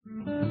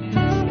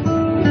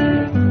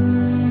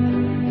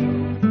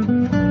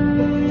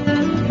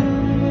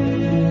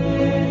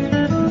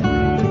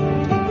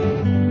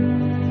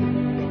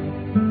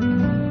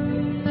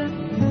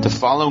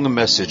following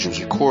message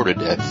was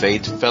recorded at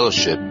Faith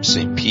Fellowship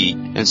St. Pete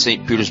in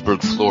St.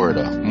 Petersburg,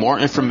 Florida. More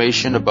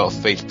information about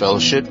Faith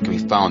Fellowship can be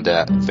found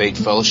at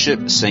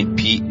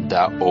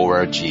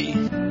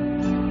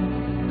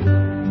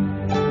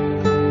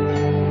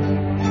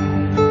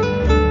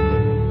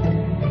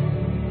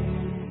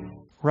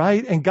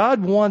Right? And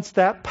God wants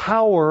that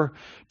power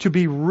to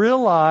be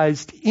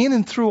realized in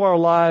and through our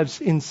lives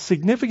in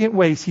significant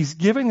ways. He's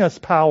giving us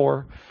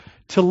power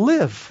to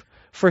live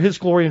for His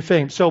glory and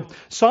fame. So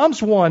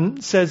Psalms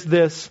 1 says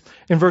this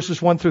in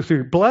verses 1 through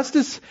 3.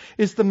 Blessed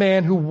is the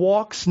man who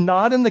walks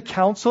not in the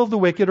counsel of the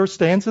wicked, or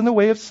stands in the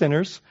way of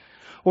sinners,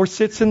 or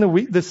sits in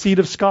the seat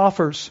of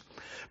scoffers.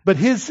 But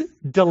his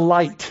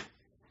delight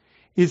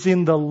is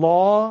in the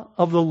law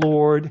of the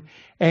Lord,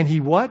 and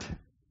he what?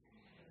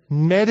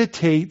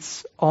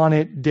 Meditates on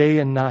it day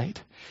and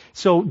night.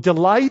 So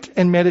delight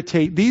and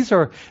meditate, these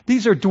are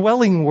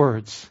dwelling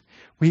words.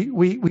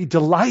 We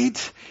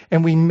delight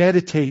and we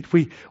meditate.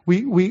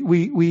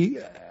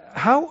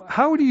 How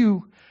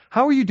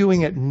are you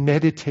doing at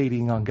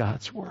meditating on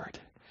God's word?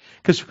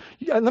 Because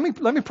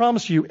let me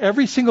promise you,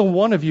 every single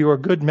one of you are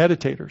good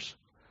meditators.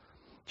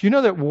 Do you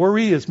know that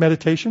worry is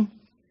meditation?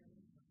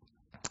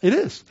 It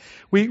is.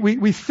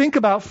 We think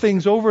about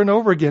things over and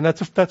over again.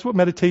 That's what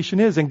meditation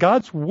is. And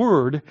God's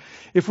word,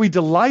 if we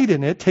delight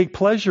in it, take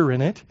pleasure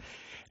in it,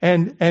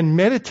 and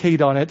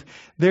meditate on it,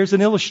 there's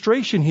an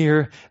illustration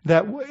here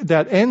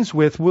that ends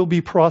with, we'll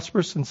be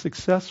prosperous and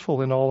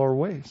successful in all our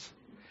ways.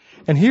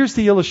 And here's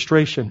the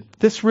illustration.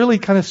 This really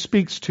kind of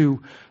speaks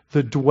to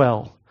the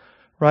dwell,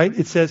 right?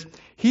 It says,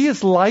 he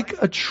is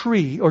like a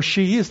tree, or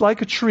she is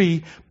like a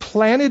tree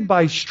planted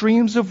by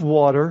streams of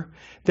water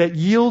that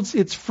yields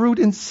its fruit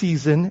in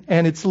season,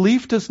 and its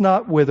leaf does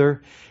not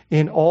wither.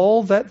 In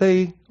all that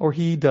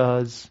he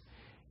does,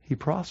 he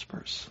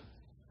prospers.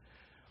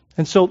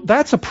 And so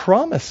that's a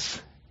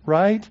promise,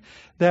 right?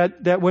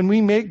 That when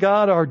we make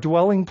God our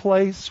dwelling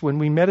place, when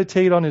we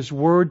meditate on His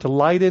word,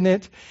 delight in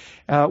it,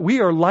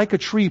 we are like a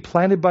tree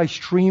planted by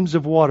streams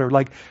of water,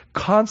 like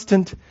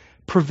constant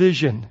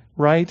provision,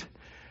 right?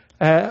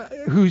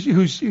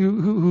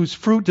 Whose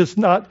fruit does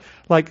not,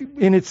 like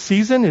in its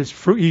season,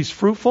 he's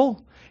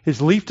fruitful.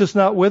 His leaf does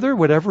not wither.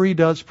 Whatever he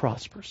does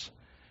prospers.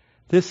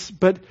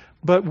 But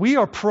we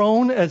are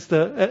prone,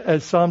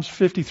 as Psalms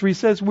 53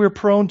 says, we're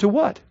prone to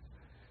what?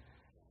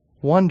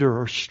 Wander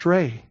or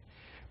stray,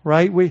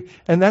 right?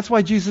 And that's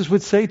why Jesus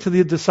would say to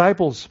the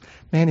disciples,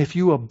 man, if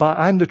you abide,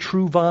 I'm the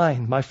true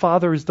vine. My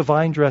Father is the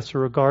vine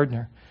dresser or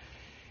gardener.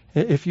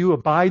 If you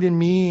abide in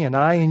me and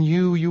I in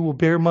you, you will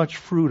bear much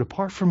fruit.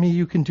 Apart from me,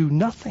 you can do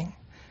nothing.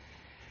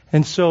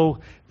 And so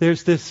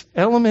there's this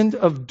element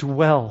of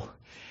dwell.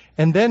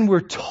 And then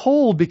we're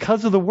told,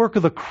 because of the work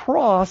of the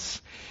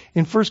cross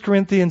in 1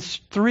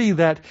 Corinthians 3,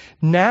 that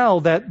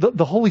now that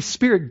the Holy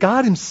Spirit,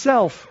 God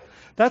Himself,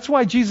 that's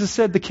why Jesus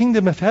said the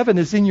kingdom of heaven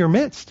is in your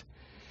midst.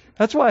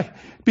 That's why,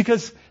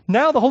 because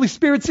now the Holy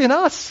Spirit's in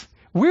us.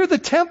 We're the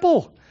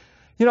temple.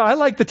 You know, I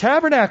like the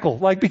tabernacle,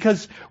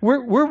 because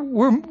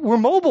we're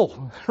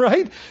mobile,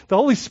 right? The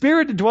Holy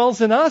Spirit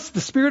dwells in us.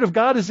 The Spirit of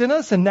God is in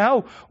us, and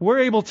now we're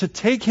able to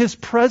take His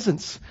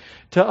presence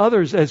to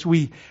others as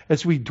we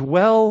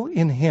dwell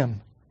in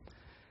Him.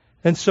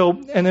 And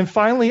then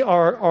finally,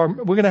 we're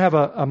going to have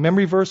a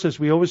memory verse, as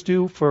we always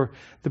do, for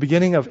the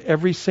beginning of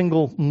every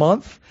single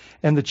month.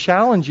 And the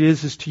challenge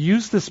is to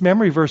use this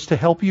memory verse to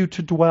help you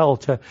to dwell,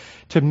 to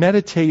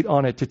meditate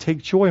on it, to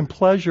take joy and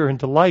pleasure and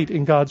delight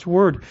in God's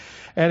word.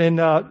 And in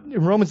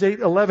Romans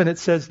 8:11, it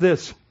says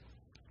this.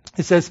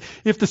 It says,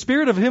 if the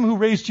Spirit of Him who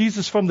raised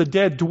Jesus from the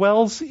dead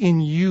dwells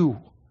in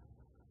you,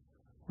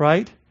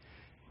 right?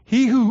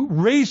 He who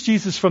raised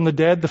Jesus from the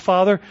dead, the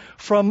Father,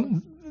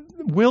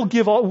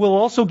 will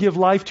also give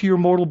life to your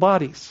mortal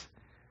bodies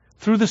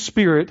through the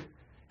Spirit.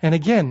 And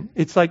again,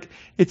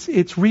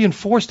 it's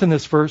reinforced in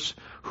this verse,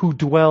 who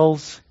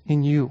dwells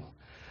in you.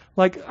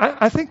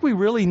 I think we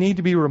really need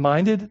to be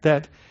reminded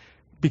that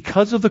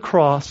because of the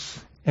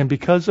cross and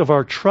because of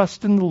our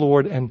trust in the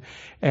Lord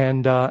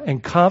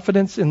and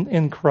confidence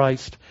in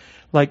Christ,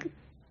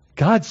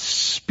 God's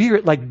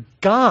Spirit,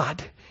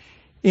 God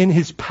in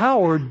His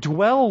power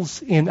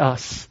dwells in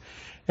us.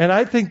 And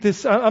I think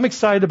I'm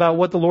excited about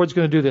what the Lord's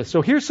going to do this.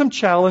 So here's some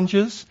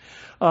challenges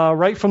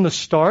right from the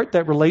start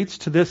that relates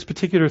to this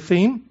particular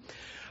theme.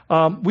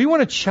 We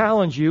want to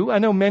challenge you. I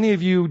know many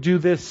of you do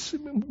this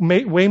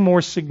way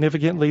more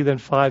significantly than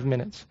 5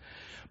 minutes.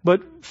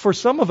 But for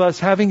some of us,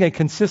 having a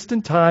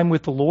consistent time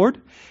with the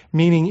Lord,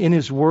 meaning in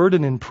His Word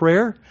and in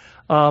prayer,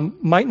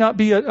 might not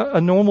be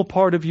a normal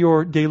part of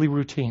your daily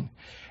routine.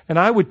 And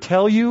I would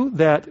tell you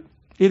that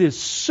it is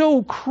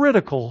so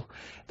critical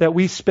that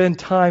we spend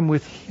time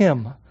with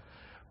Him,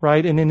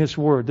 right, and in His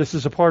Word. This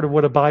is a part of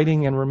what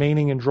abiding and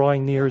remaining and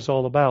drawing near is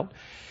all about.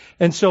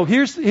 And so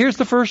here's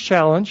the first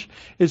challenge,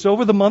 is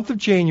over the month of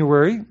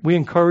January, we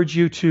encourage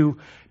you to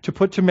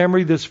put to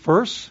memory this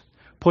verse,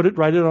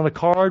 write it on a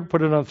card,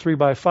 put it on a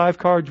 3x5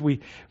 card. We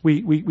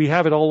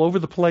have it all over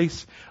the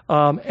place,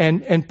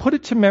 and put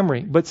it to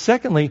memory. But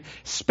secondly,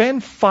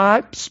 spend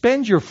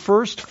your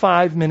first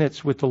 5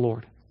 minutes with the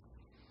Lord.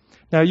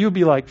 Now you'll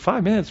be like,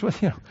 5 minutes? Well,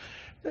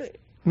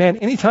 man,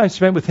 any time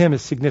spent with him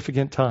is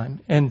significant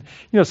time. And,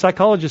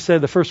 psychologists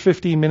said the first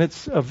 15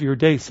 minutes of your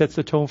day sets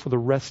the tone for the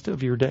rest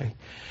of your day.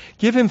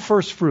 Give him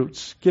first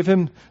fruits. Give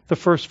him the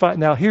first 5.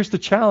 Now, here's the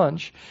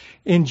challenge.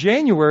 In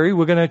January,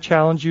 we're going to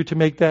challenge you to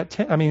make that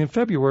 10. In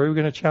February, we're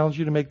going to challenge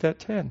you to make that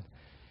 10.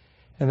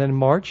 And then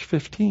March,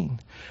 15.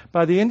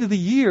 By the end of the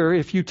year,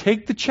 if you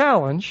take the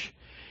challenge,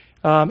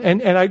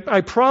 and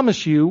I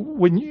promise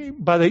you,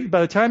 by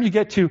the time you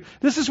get to,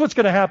 this is what's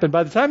going to happen.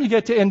 By the time you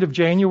get to end of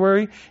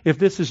January, if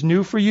this is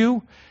new for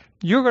you,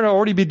 you're going to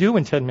already be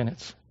doing 10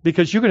 minutes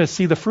because you're going to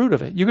see the fruit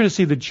of it. You're going to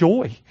see the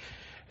joy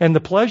and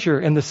the pleasure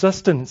and the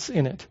sustenance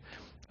in it,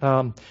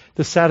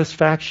 the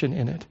satisfaction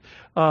in it.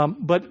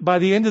 But by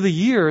the end of the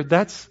year,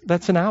 that's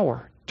an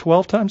hour,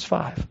 12 times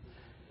 5.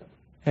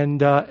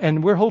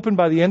 And we're hoping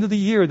by the end of the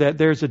year that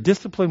there's a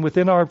discipline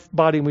within our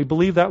body, and we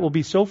believe that will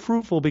be so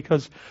fruitful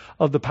because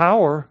of the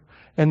power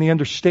and the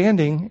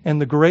understanding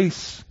and the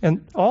grace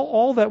and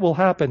all that will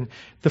happen,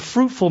 the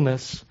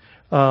fruitfulness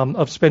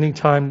of spending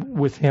time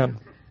with him.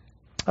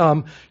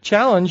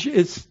 Challenge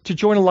is to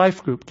join a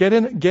life group. Get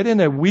in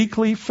a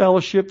weekly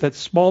fellowship that's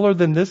smaller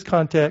than this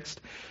context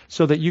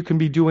so that you can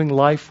be doing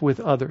life with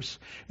others.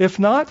 If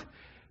not,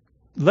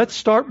 let's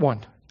start one.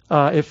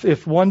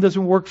 If one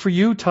doesn't work for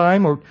you,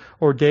 time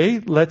or day,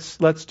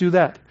 let's do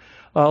that.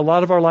 A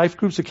lot of our life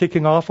groups are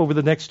kicking off over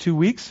the next 2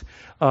 weeks.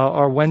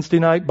 Our Wednesday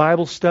night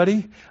Bible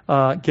study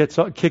gets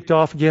kicked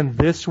off again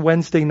this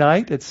Wednesday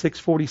night at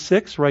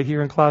 6:46 right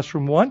here in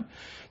Classroom 1.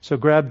 So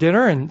grab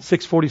dinner and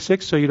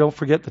 6:46 so you don't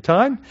forget the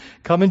time.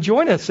 Come and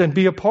join us and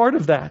be a part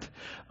of that.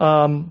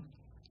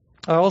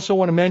 I also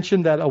want to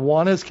mention that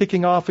Awana is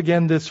kicking off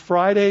again this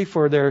Friday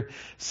for their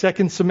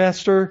second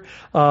semester.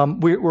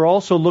 We're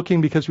also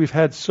looking, because we've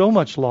had so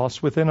much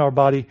loss within our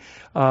body,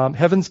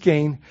 Heaven's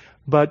Gain,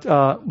 but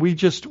we're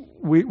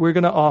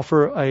going to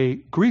offer a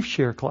grief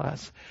share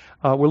class.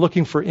 We're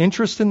looking for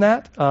interest in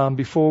that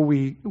before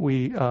we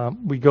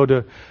go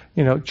to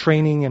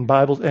training and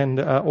Bible and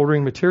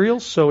ordering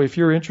materials. So if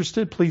you're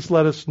interested, please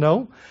let us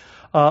know.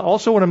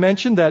 Also want to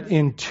mention that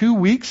in 2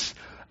 weeks.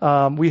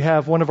 We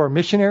have one of our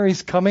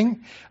missionaries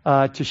coming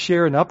to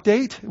share an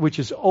update, which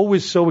is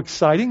always so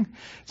exciting.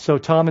 So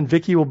Tom and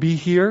Vicki will be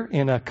here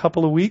in a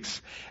couple of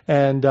weeks,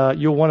 and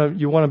you'll want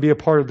to be a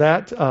part of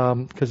that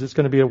because it's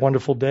going to be a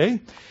wonderful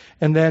day.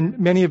 And then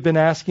many have been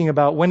asking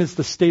about when is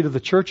the State of the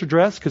Church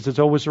address, because it's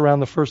always around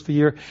the first of the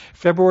year.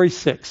 February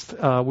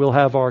 6th, we'll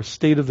have our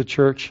State of the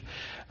Church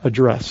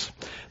address.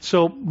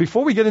 So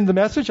before we get into the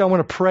message, I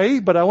want to pray,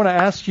 but I want to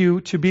ask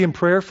you to be in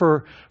prayer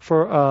for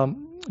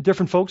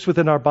different folks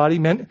within our body.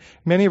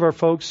 Many of our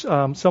folks,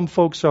 some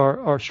folks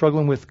are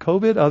struggling with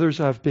COVID. Others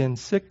have been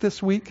sick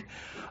this week.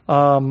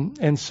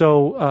 And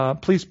so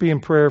please be in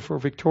prayer for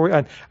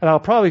Victoria. And I'll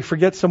probably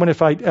forget someone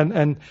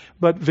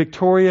but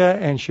Victoria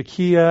and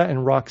Shakia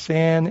and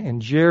Roxanne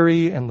and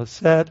Jerry and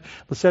Lisette.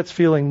 Lisette's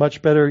feeling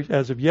much better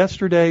as of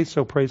yesterday,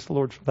 so praise the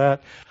Lord for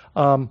that.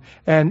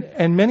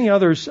 And many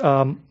others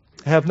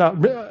have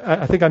not.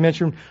 I think I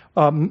mentioned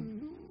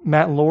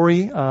Matt and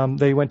Lori.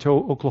 They went to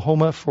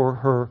Oklahoma for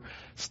her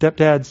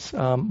stepdad's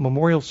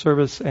memorial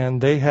service,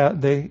 and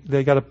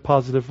they got a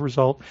positive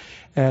result,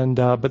 and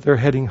but they're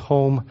heading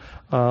home,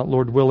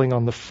 Lord willing,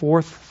 on the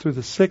 4th through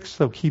the 6th.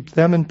 So keep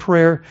them in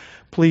prayer.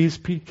 Please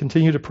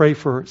continue to pray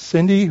for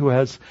Cindy, who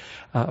has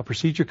a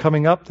procedure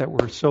coming up that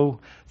we're so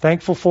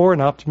thankful for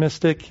and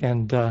optimistic,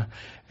 and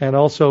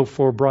also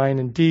for Brian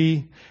and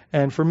Dee,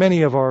 and for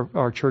many of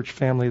our church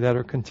family that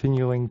are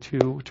continuing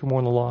to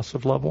mourn the loss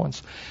of loved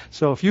ones.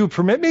 So if you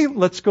permit me,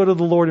 let's go to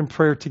the Lord in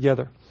prayer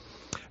together.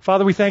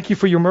 Father, we thank you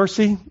for your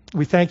mercy.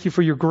 We thank you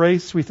for your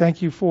grace. We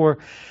thank you for,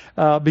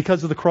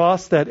 because of the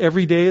cross, that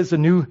every day is a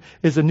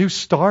new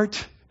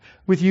start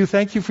with you.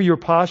 Thank you for your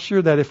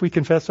posture, that if we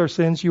confess our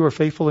sins, you are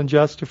faithful and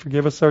just to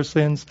forgive us our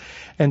sins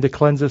and to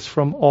cleanse us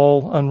from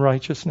all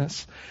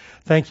unrighteousness.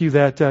 Thank you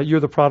that you're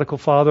the prodigal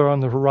Father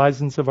on the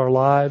horizons of our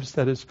lives,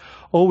 that is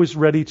always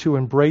ready to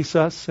embrace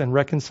us and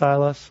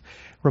reconcile us.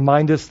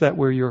 Remind us that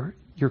we're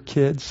your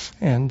kids,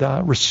 and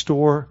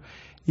restore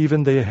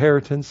even the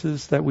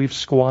inheritances that we've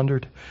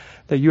squandered,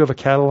 that you have a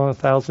cattle on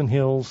 1,000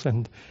 hills,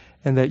 and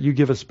that you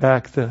give us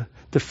back the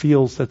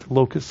fields that the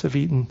locusts have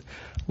eaten.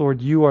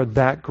 Lord, you are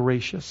that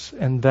gracious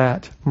and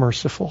that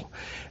merciful.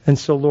 And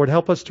so, Lord,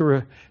 help us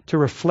to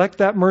reflect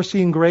that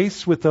mercy and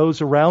grace with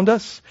those around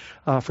us.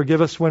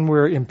 Forgive us when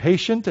we're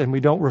impatient and we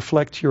don't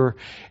reflect your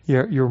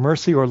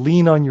mercy or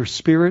lean on your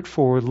Spirit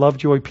for love,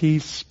 joy,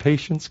 peace,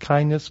 patience,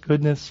 kindness,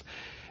 goodness,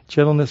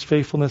 gentleness,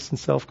 faithfulness, and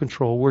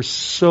self-control. We're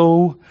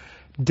so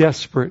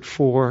desperate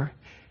for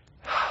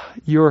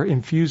your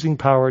infusing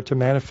power to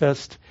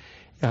manifest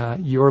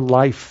your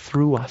life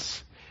through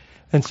us.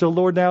 And so,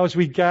 Lord, now as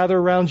we gather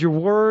around your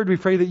word, we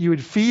pray that you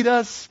would feed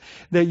us,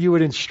 that you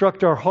would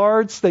instruct our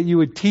hearts, that you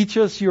would teach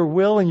us your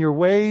will and your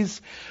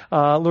ways.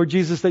 Lord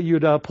Jesus, that you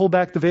would pull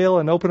back the veil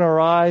and open our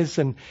eyes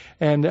and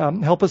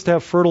help us to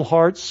have fertile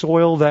hearts,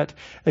 soil that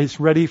is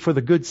ready for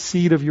the good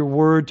seed of your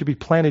word to be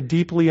planted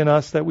deeply in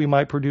us, that we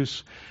might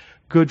produce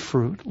good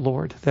fruit,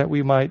 Lord, that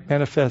we might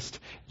manifest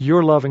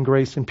your love and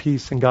grace and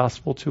peace and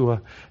gospel to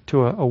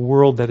a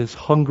world that is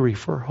hungry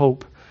for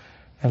hope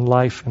and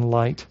life and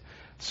light.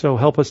 So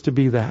help us to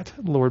be that,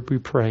 Lord, we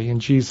pray.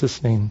 In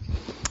Jesus' name,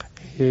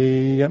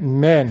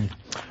 amen.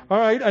 All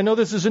right, I know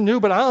this isn't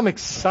new, but I'm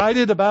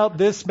excited about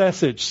this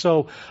message.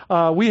 So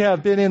we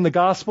have been in the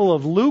Gospel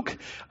of Luke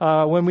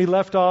when we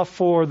left off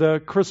for the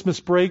Christmas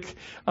break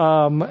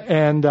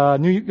and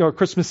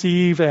Christmas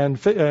Eve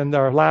and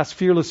our last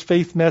Fearless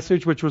Faith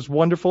message, which was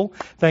wonderful.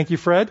 Thank you,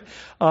 Fred.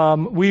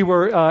 We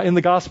were in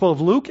the Gospel of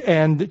Luke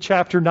and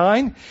chapter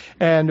 9,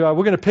 and we're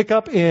going to pick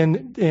up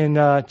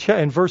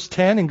in verse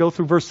 10 and go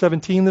through verse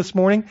 17 this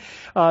morning.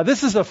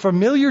 This is a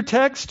familiar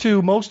text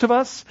to most of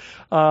us.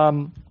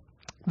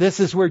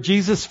 This is where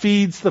Jesus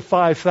feeds the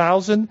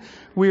 5,000.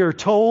 We are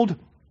told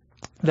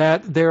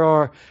that there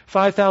are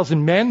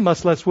 5,000 men,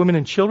 much less women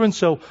and children.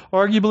 So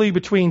arguably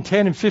between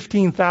 10 and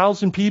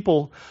 15,000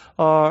 people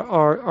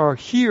are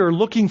here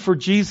looking for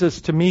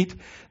Jesus to meet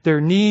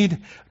their need,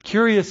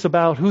 curious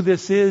about who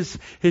this is.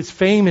 His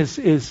fame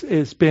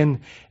is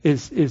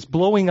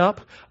blowing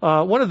up.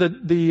 One of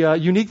the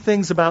unique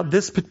things about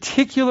this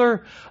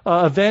particular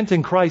event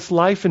in Christ's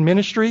life and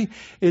ministry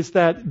is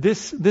that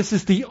this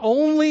is the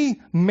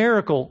only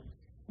miracle,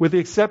 with the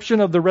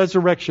exception of the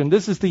resurrection.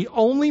 This is the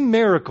only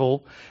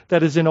miracle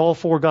that is in all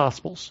four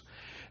Gospels.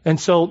 And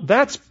so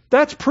that's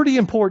pretty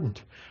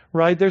important,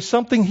 right? There's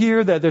something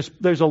here that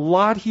there's a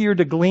lot here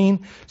to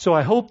glean. So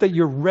I hope that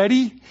you're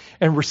ready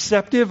and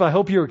receptive. I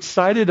hope you're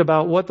excited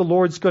about what the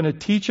Lord's going to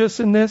teach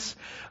us in this,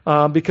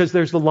 because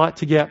there's a lot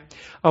to get.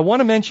 I want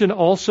to mention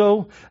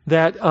also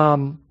that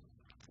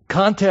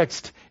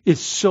context is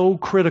so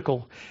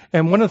critical.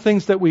 And one of the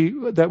things that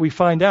we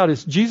find out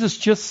is Jesus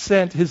just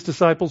sent his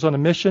disciples on a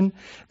mission.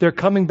 They're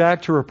coming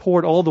back to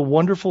report all the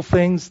wonderful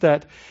things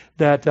that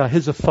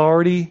his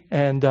authority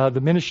and the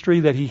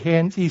ministry that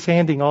he's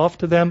handing off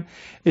to them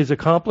is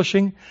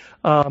accomplishing.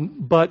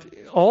 But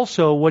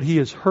also what he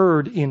has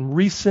heard in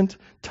recent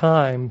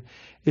time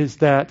is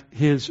that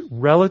his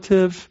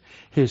relative,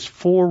 his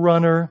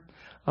forerunner,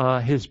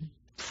 his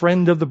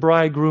friend of the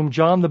bridegroom,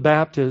 John the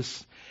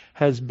Baptist,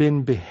 has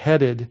been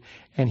beheaded,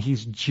 and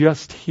he's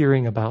just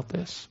hearing about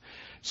this.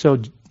 So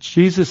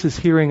Jesus is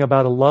hearing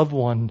about a loved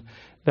one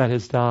that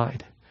has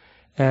died.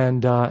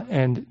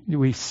 And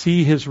we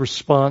see his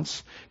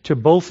response to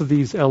both of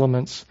these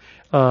elements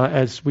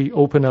as we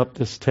open up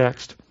this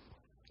text.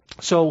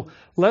 So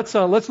let's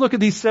look at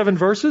these 7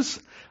 verses.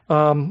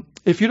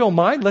 If you don't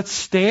mind, let's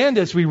stand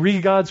as we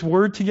read God's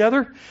Word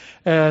together.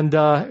 And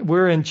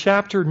we're in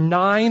chapter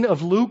 9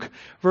 of Luke,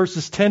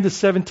 verses 10 to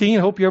 17.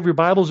 I hope you have your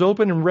Bibles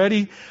open and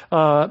ready,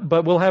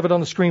 but we'll have it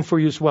on the screen for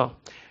you as well.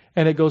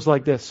 And it goes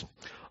like this.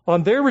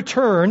 On their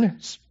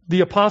return,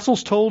 the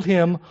apostles told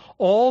him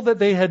all that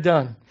they had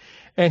done.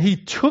 And he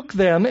took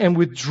them and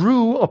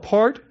withdrew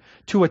apart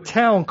to a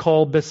town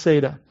called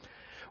Bethsaida.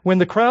 When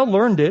the crowd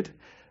learned it,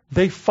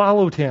 they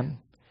followed him.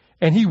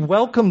 And he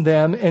welcomed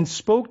them and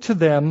spoke to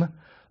them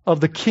of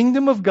the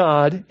kingdom of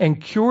God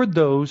and cured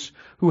those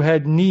who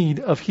had need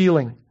of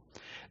healing.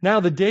 Now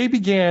the day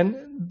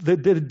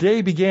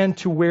began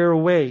to wear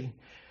away,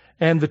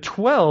 and the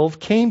 12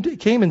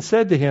 came and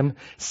said to him,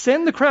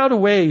 "Send the crowd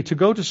away to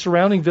go to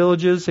surrounding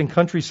villages and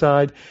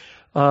countryside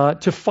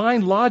to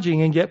find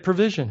lodging and get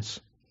provisions.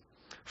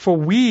 For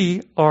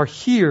we are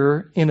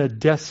here in a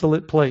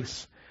desolate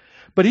place."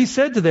 But he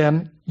said to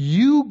them,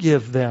 "You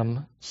give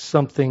them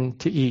something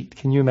to eat."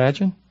 Can you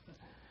imagine?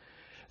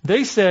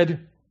 They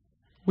said,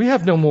 "We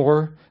have no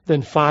more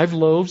than 5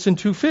 loaves and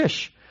 2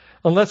 fish,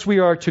 unless we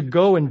are to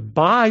go and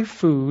buy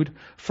food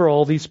for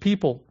all these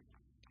people."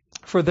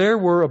 For there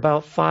were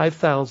about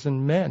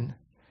 5,000 men.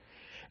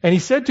 And he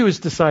said to his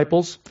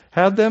disciples,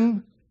 "Have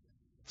them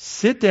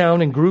sit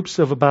down in groups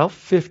of about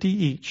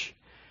 50 each."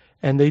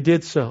 And they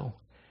did so,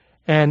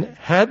 and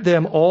had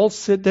them all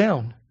sit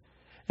down.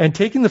 And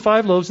taking the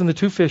 5 loaves and the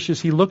 2 fishes,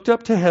 he looked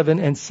up to heaven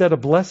and said a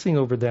blessing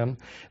over them.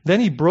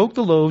 Then he broke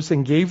the loaves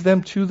and gave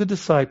them to the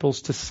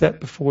disciples to set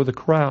before the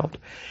crowd.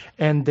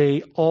 And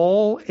they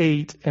all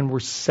ate and were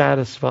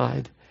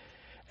satisfied.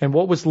 And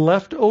what was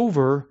left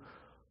over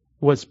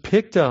was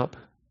picked up,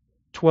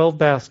 12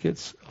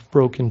 baskets of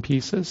broken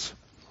pieces.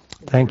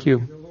 Thank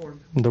you.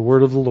 The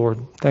word of the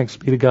Lord. Thanks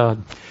be to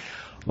God.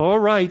 All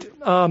right.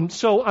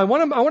 So I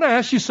want to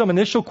ask you some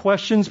initial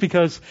questions,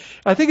 because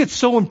I think it's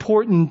so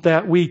important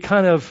that we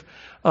kind of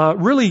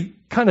really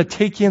kind of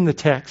take in the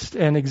text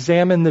and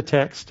examine the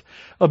text,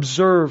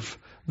 observe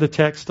the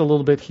text a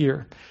little bit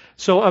here.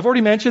 So I've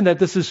already mentioned that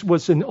this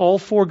was in all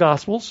 4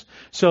 Gospels.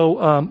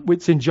 So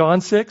it's in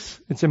John 6,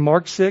 it's in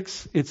Mark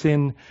 6, it's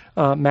in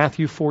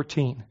Matthew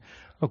 14.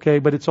 Okay,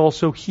 but it's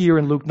also here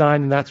in Luke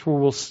 9, and that's where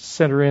we'll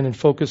center in and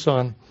focus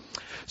on.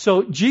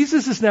 So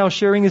Jesus is now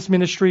sharing his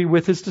ministry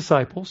with his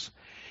disciples,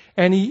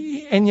 and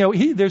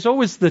there's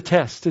always the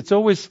test. It's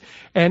always,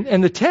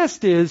 and the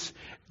test is,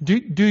 do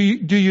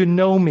you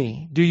know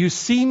me? Do you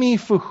see me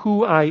for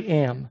who I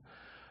am?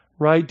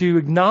 Right? Do you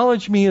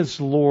acknowledge me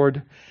as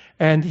Lord?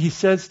 And he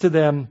says to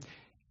them,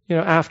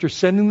 after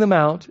sending them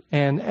out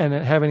and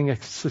having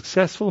a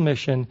successful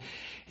mission,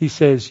 he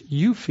says,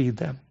 you feed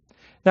them.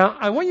 Now,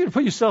 I want you to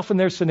put yourself in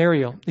their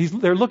scenario.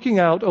 They're looking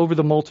out over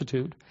the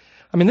multitude.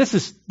 I mean, this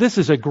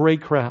is a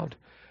great crowd.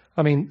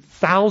 I mean,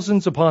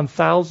 thousands upon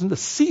thousands, a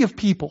sea of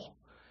people.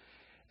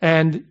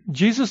 And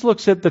Jesus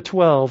looks at the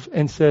 12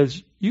 and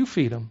says, you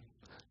feed them.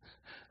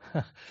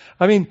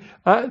 I mean,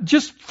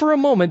 just for a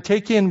moment,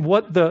 take in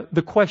what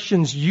the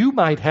questions you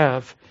might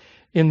have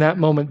in that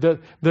moment,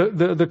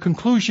 the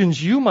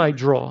conclusions you might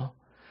draw.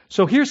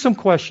 So here's some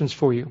questions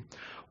for you.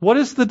 What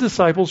is the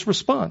disciples'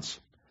 response?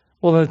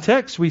 Well, in the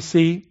text we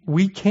see,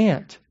 we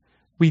can't.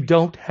 We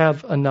don't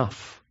have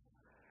enough.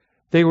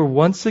 They were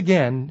once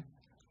again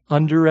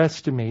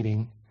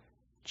underestimating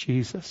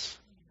Jesus.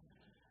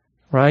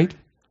 Right?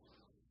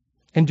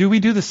 And do we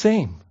do the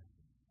same?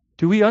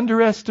 Do we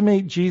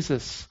underestimate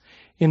Jesus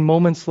in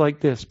moments like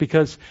this?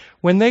 Because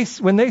when they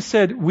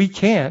said we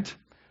can't,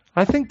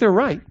 I think they're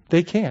right.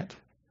 They can't.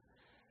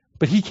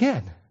 But he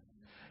can.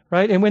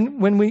 Right? And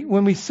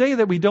when we say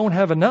that we don't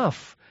have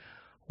enough,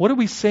 what are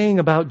we saying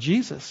about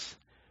Jesus,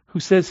 who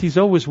says he's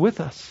always with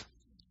us?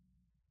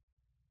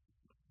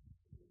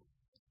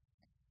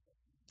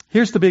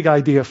 Here's the big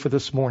idea for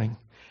this morning.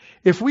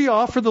 If we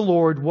offer the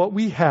Lord what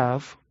we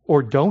have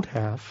or don't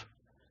have,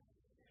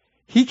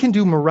 he can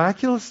do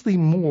miraculously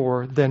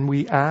more than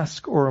we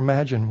ask or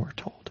imagine, we're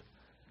told.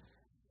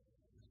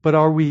 But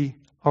are we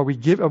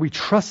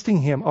trusting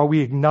him? Are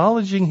we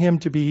acknowledging him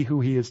to be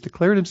who he has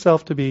declared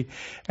himself to be?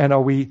 And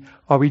are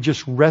we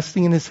just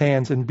resting in his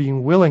hands and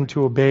being willing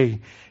to obey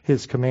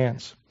his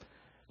commands?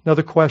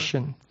 Another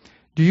question.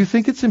 Do you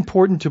think it's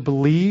important to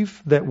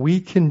believe that we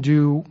can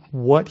do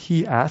what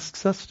he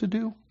asks us to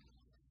do?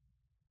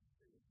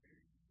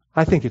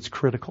 I think it's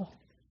critical.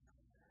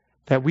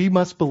 That we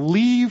must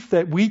believe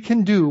that we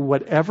can do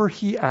whatever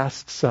he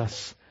asks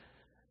us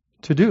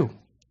to do.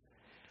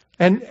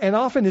 And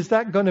often is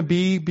that going to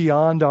be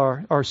beyond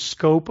our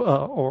scope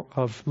or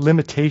of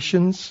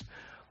limitations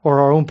or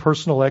our own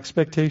personal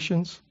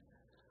expectations?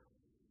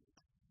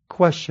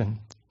 Question.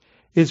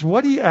 Is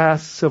what he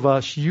asks of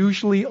us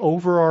usually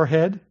over our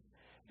head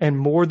and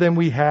more than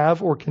we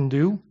have or can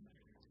do?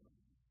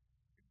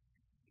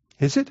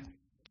 Is it?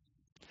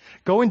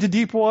 Go into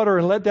deep water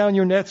and let down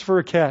your nets for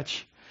a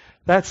catch.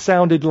 That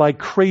sounded like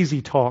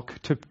crazy talk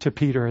to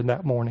Peter in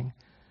that morning.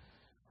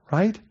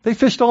 Right? They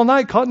fished all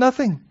night, caught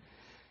nothing.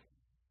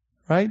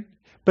 Right?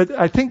 But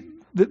I think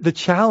the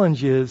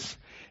challenge is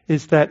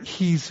that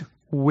he's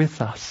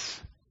with us.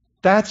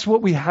 That's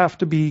what we have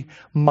to be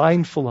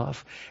mindful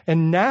of.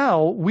 And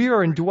now we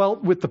are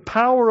indwelt with the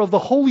power of the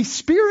Holy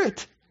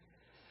Spirit.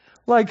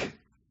 Like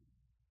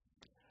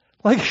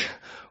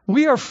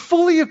we are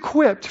fully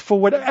equipped for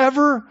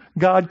whatever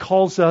God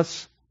calls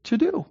us to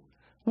do.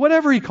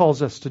 Whatever he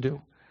calls us to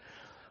do.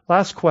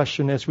 Last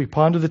question as we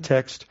ponder the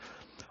text.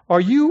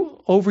 Are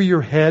you over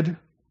your head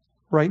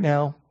right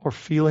now or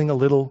feeling a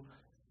little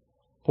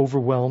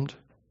overwhelmed?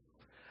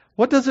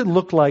 What does it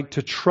look like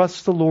to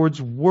trust the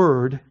Lord's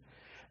word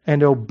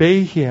and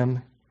obey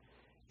him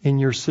in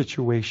your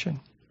situation?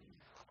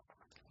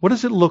 What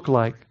does it look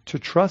like to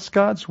trust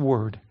God's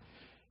word?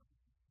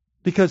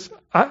 Because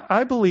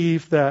I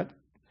believe that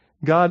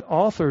God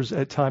authors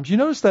at times. You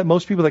notice that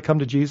most people that come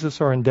to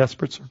Jesus are in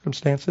desperate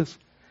circumstances?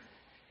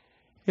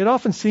 It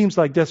often seems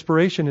like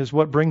desperation is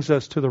what brings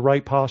us to the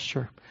right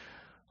posture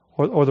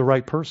or the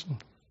right person.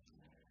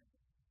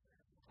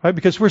 Right?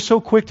 Because we're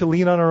so quick to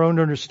lean on our own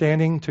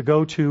understanding, to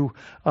go to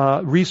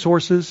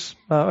resources.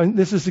 And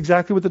this is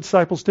exactly what the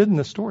disciples did in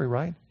this story,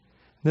 right? In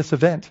this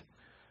event.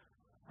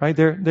 Right?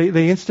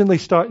 They instantly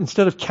start,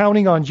 instead of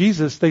counting on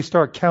Jesus, they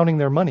start counting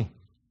their money.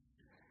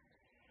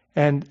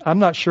 And I'm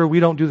not sure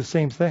we don't do the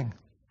same thing.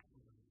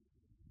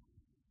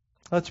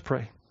 Let's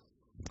pray.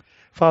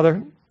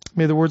 Father,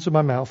 may the words of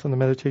my mouth and the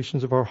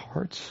meditations of our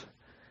hearts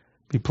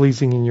be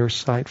pleasing in your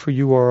sight, for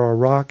you are our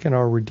rock and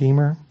our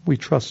Redeemer. We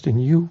trust in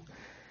you.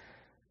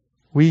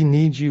 We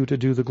need you to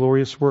do the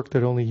glorious work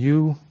that only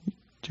you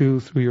do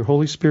through your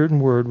Holy Spirit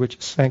and Word, which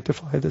is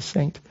sanctify the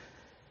saint.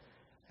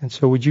 And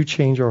so would you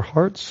change our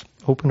hearts,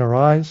 open our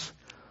eyes,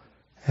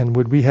 and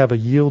would we have a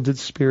yielded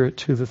spirit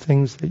to the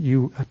things that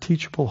you, a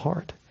teachable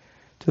heart,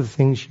 to the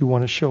things you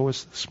want to show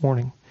us this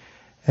morning.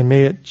 And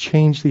may it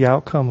change the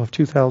outcome of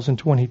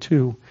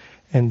 2022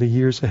 and the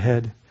years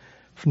ahead,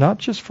 not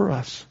just for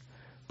us,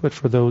 but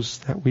for those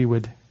that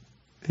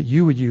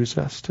you would use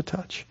us to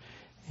touch.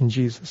 In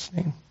Jesus'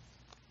 name.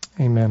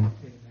 Amen.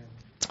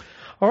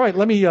 All right,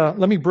 let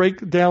me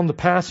break down the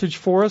passage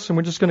for us, and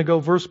we're just going to go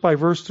verse by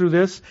verse through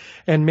this.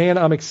 And man,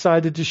 I'm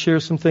excited to share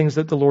some things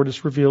that the Lord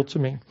has revealed to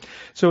me.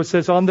 So it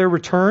says, on their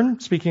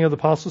return, speaking of the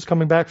apostles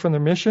coming back from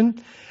their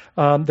mission,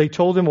 they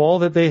told him all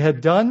that they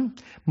had done.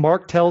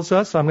 Mark tells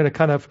us, I'm going to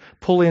kind of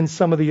pull in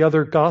some of the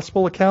other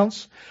gospel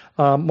accounts.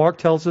 Mark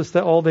tells us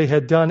that all they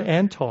had done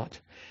and taught.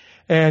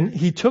 And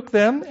he took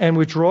them and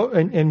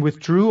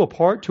withdrew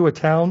apart to a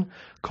town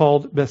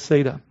called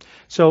Bethsaida.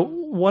 So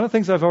one of the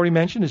things I've already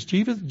mentioned is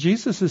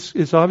Jesus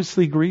is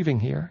obviously grieving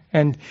here.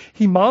 And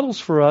he models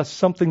for us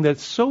something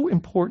that's so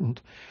important.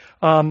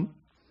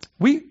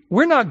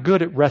 we're not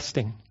good at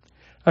resting.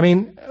 I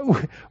mean,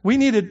 we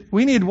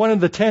need one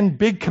of the 10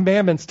 big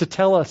commandments to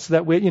tell us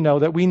that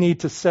we need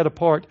to set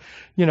apart,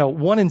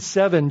 1 in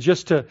 7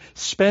 just to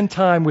spend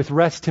time with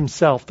rest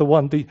himself,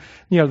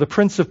 the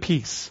Prince of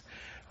Peace,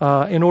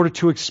 in order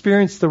to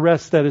experience the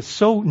rest that is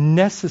so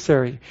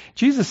necessary.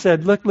 Jesus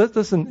said, look,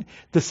 listen,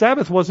 the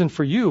Sabbath wasn't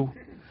for you.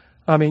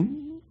 I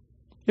mean,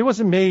 it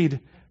wasn't made,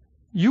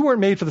 you weren't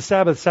made for the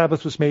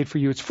Sabbath was made for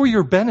you. It's for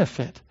your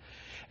benefit.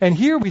 And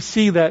here we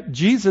see that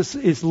Jesus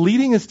is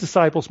leading his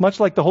disciples, much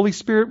like the Holy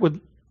Spirit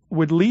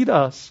would lead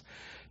us,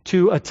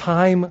 to a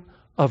time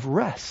of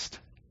rest.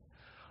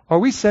 Are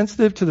we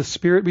sensitive to the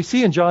Spirit? We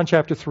see in John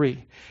chapter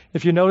 3.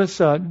 If you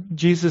notice,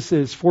 Jesus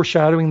is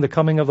foreshadowing the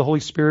coming of the Holy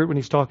Spirit when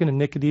he's talking to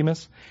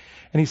Nicodemus.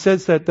 And he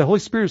says that the Holy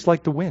Spirit is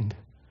like the wind,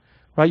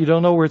 right? You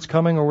don't know where it's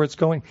coming or where it's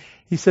going.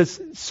 He says,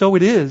 so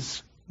it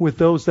is with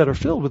those that are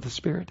filled with the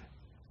Spirit,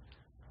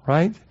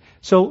 right?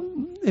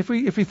 So if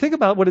we think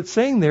about what it's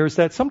saying there, is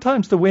that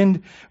sometimes the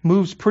wind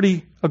moves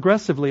pretty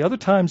aggressively. Other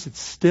times it's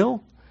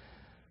still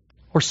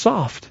or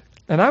soft.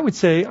 And I would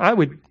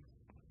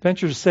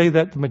venture to say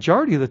that the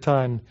majority of the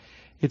time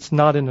it's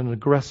not in an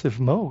aggressive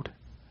mode.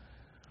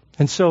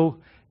 And so,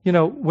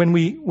 when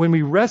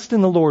we rest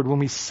in the Lord, when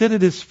we sit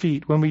at his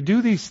feet, when we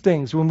do these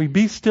things, when we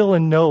be still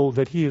and know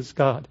that he is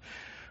God,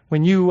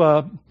 when you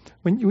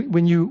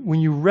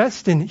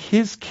rest in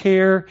his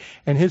care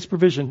and his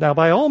provision. Now,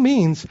 by all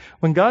means,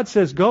 when God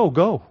says go,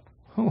 go.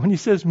 When he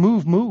says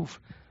move, move.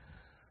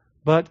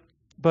 But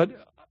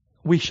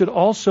we should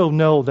also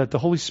know that the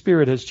Holy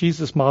Spirit, as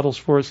Jesus models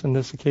for us in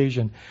this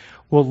occasion,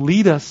 will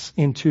lead us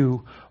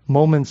into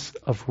moments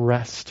of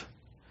rest.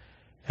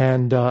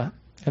 And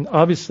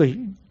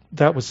obviously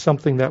that was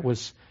something that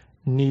was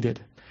needed.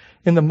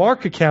 In the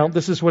Mark account,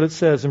 this is what it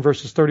says in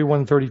verses 31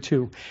 and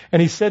 32.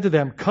 And he said to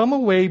them, come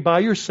away by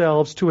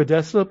yourselves to a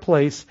desolate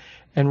place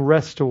and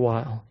rest a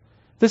while.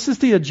 This is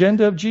the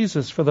agenda of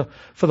Jesus for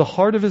the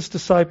heart of his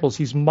disciples.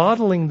 He's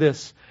modeling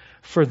this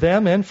for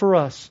them and for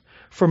us.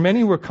 For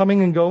many were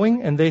coming and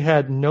going, and they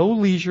had no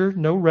leisure,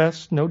 no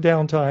rest, no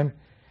downtime,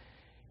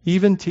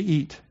 even to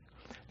eat.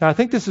 Now, I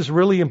think this is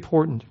really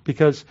important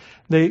because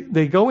they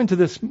go into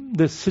this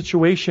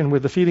situation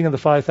with the feeding of the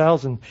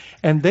 5,000,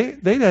 and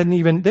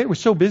they were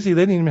so busy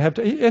they didn't even have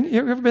to eat. And you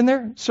ever been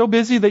there? So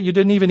busy that you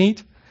didn't even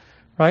eat,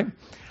 right?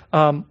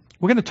 We're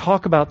going to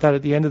talk about that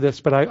at the end of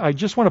this, but I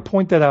just want to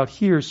point that out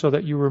here so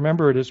that you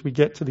remember it as we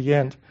get to the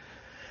end.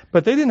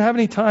 But they didn't have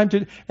any time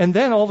to, and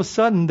then all of a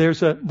sudden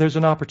there's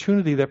an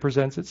opportunity that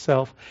presents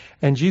itself,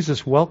 and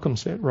Jesus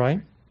welcomes it,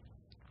 right?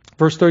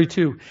 Verse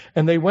 32,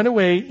 and they went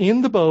away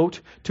in the boat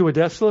to a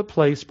desolate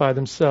place by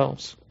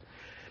themselves.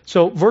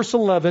 So verse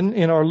 11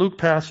 in our Luke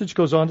passage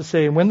goes on to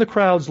say, and when the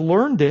crowds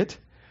learned it,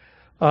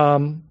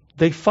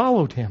 they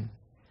followed him,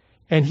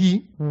 and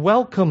he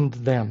welcomed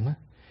them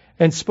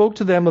and spoke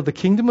to them of the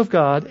kingdom of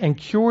God and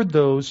cured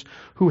those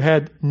who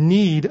had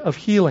need of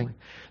healing.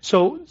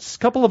 So a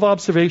couple of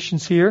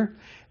observations here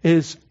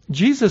is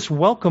Jesus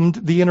welcomed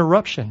the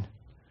interruption.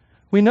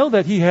 We know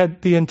that he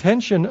had the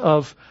intention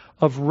of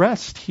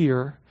rest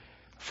here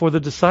for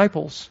the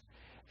disciples,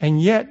 and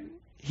yet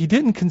he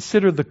didn't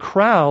consider the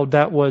crowd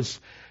that was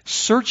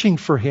searching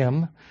for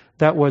him,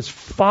 that was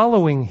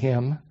following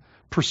him,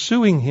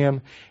 pursuing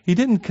him. He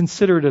didn't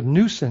consider it a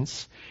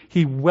nuisance.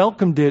 He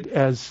welcomed it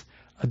as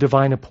a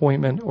divine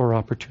appointment or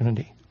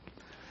opportunity.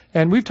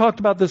 And we've talked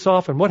about this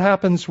often. What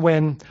happens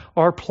when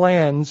our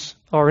plans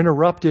are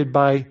interrupted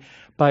by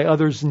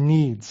others'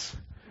 needs?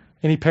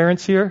 Any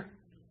parents here?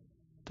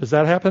 Does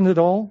that happen at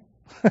all?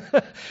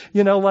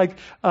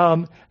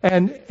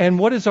 And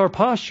what is our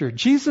posture?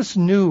 Jesus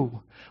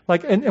knew,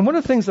 and one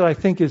of the things that I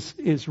think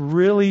is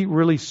really,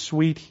 really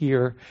sweet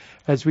here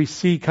as we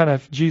see kind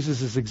of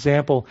Jesus'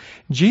 example,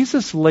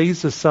 Jesus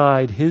lays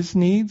aside his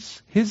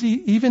needs,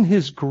 even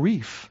his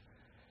grief,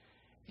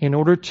 in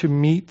order to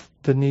meet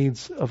the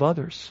needs of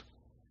others,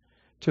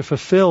 to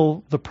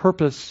fulfill the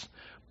purpose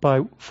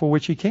for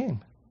which he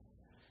came.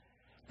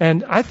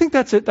 And I think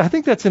that's it. I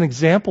think that's an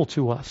example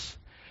to us,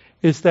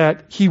 is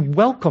that he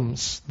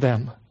welcomes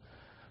them.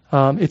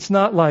 It's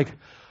not like,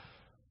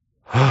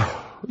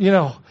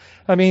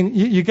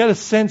 you get a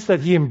sense that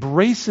he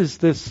embraces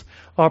this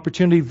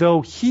opportunity, though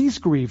he's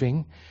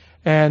grieving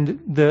and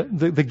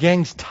the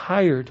gang's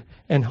tired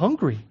and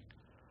hungry.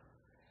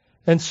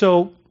 And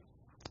so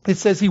it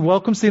says he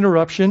welcomes the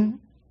interruption.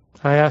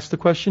 I ask the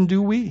question,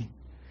 do we?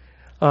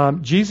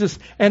 Jesus,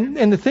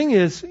 and the thing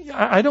is,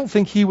 I don't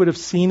think he would have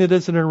seen it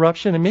as an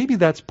interruption, and maybe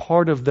that's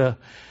part of the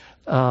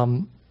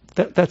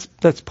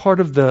that's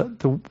part of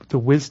the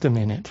wisdom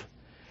in it.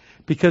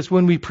 Because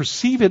when we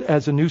perceive it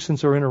as a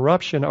nuisance or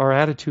interruption, our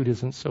attitude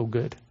isn't so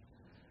good.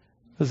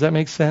 Does that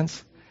make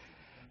sense?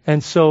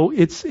 And so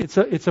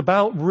it's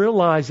about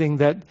realizing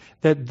that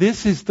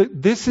this is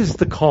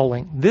the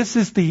calling, this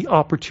is the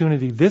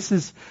opportunity, this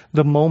is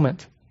the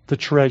moment, the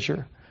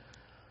treasure,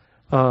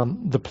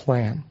 the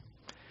plan.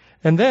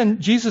 And then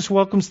Jesus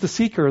welcomes the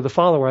seeker or the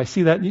follower. I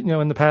see that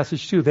in the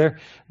passage too.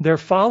 They're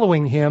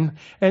following him,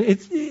 and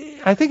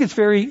I think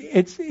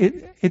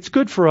it's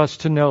good for us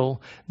to know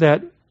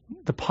that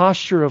the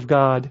posture of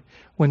God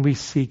when we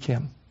seek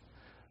Him,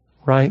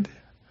 right?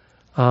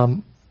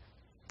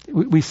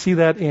 We see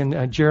that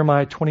in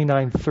Jeremiah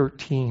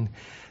 29:13.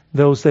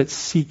 Those that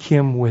seek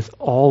Him with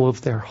all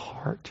of their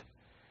heart.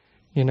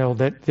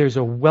 That there's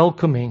a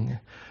welcoming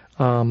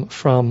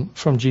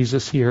from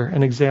Jesus here.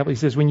 An example, He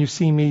says, when you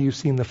see me, you've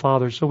seen the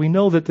Father. So we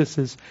know that this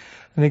is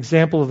an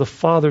example of the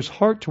Father's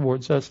heart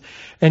towards us.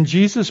 And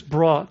Jesus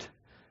brought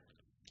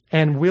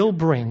and will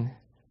bring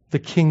the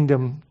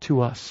kingdom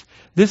to us.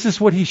 This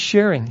is what He's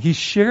sharing. He's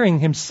sharing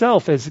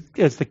Himself as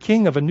the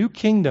King of a new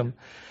kingdom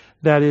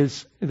that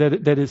is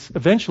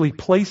eventually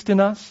placed in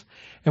us.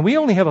 And we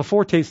only have a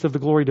foretaste of the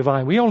glory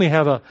divine. We only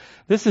have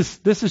this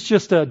is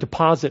just a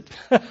deposit.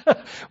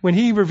 When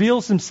He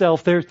reveals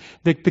Himself, the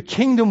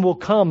kingdom will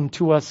come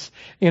to us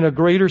in a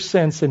greater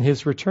sense in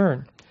His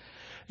return.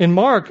 In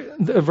Mark,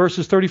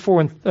 verses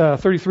 33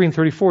 and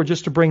 34,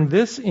 just to bring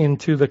this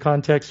into the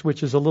context,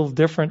 which is a little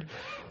different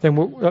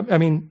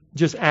than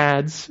just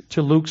adds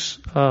to Luke's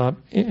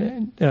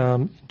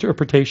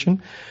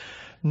interpretation.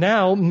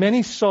 Now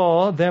many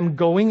saw them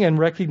going and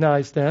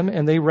recognized them,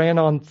 and they ran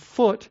on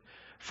foot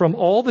from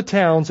all the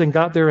towns and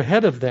got there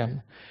ahead of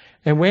them.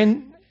 And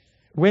when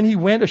He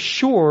went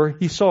ashore,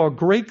 He saw a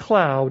great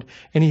cloud,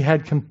 and He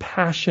had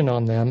compassion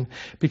on them,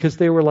 because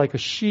they were like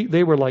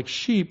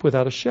sheep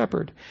without a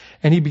shepherd.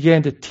 And He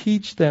began to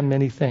teach them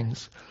many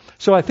things.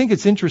 So I think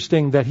it's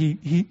interesting that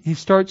he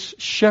starts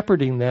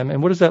shepherding them.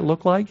 And what does that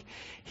look like?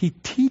 He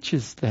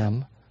teaches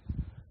them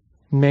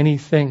many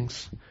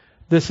things.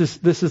 This is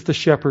the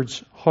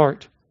shepherd's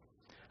heart.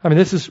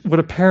 This is what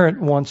a parent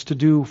wants to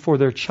do for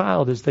their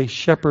child as they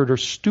shepherd or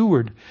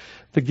steward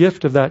the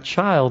gift of that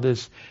child.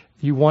 Is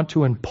you want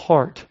to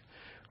impart,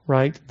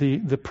 right,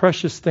 the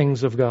precious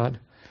things of God.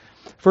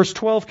 Verse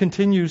 12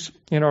 continues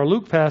in our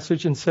Luke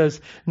passage and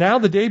says, now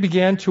the day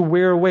began to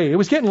wear away. It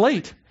was getting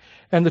late.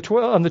 And the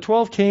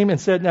 12 came and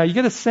said, now you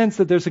get a sense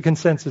that there's a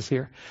consensus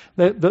here.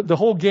 The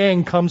whole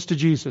gang comes to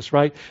Jesus,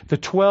 right? The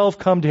 12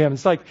 come to Him.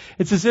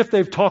 It's as if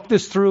they've talked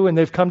this through and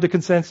they've come to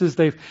consensus.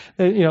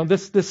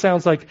 This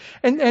sounds like,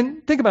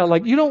 and think about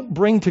it, you don't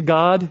bring to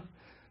God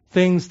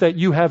things that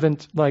you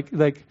haven't,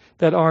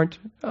 that aren't,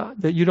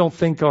 that you don't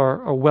think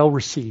are well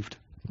received,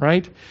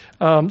 right?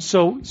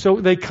 So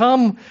they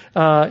come,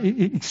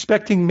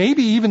 expecting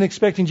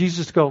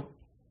Jesus to go,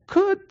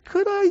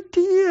 good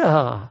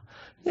idea.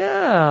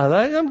 Yeah,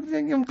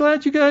 I'm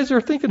glad you guys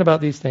are thinking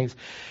about these things.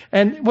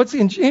 And what's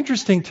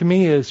interesting to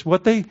me is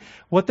what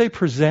they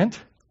present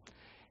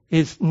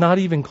is not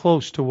even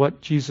close to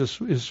what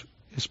Jesus is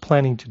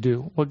planning to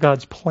do, what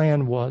God's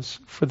plan was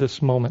for this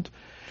moment.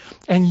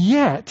 And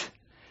yet,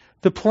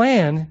 the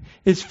plan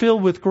is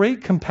filled with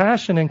great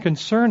compassion and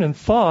concern and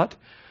thought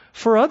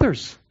for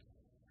others.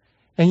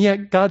 And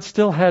yet, God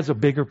still has a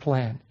bigger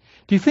plan.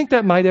 Do you think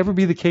that might ever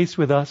be the case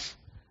with us?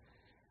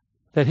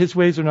 That His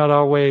ways are not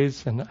our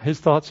ways and His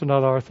thoughts are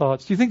not our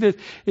thoughts. Do you think that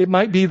it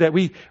might be that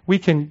we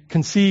can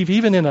conceive,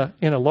 even in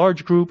a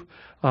large group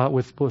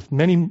with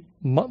many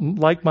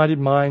like-minded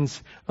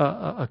minds,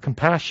 a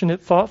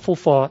compassionate, thoughtful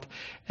thought,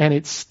 and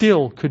it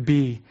still could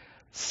be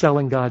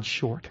selling God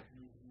short?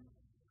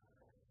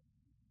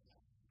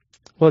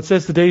 Well, it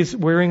says the day's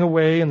wearing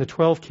away, and the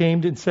 12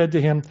 came and said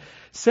to Him,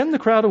 send the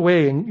crowd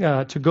away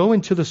and to go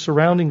into the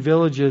surrounding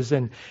villages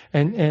and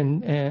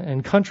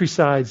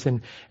countrysides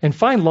and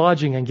find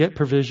lodging and get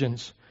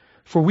provisions,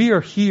 for we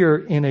are here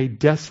in a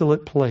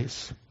desolate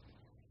place.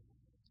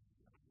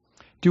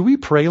 Do we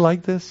pray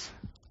like this?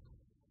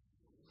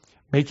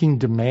 Making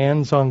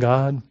demands on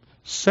God?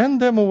 Send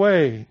them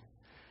away.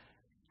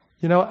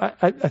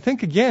 I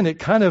think again it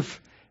kind of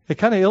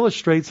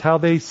illustrates how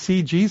they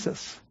see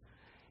Jesus.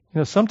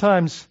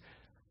 Sometimes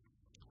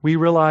we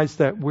realize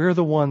that we're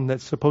the one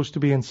that's supposed to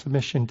be in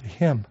submission to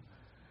Him.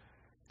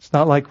 It's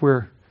not like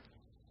we're,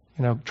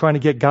 trying to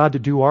get God to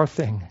do our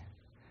thing.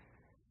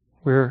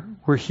 We're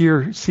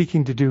here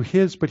seeking to do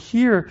His, but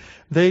here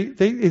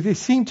they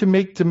seem to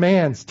make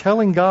demands,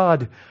 telling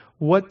God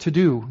what to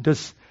do.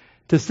 Does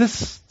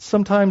this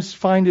sometimes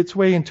find its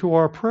way into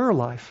our prayer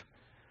life?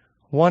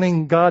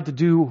 Wanting God to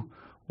do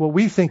what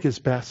we think is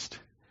best,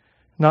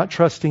 not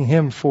trusting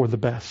Him for the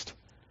best.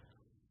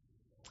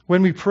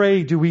 When we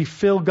pray, do we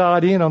fill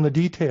God in on the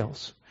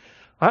details?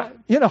 I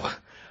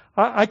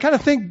kind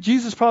of think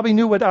Jesus probably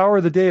knew what hour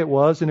of the day it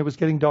was, and it was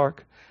getting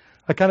dark.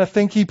 I kind of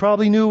think He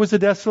probably knew it was a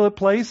desolate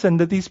place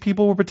and that these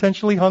people were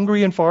potentially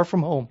hungry and far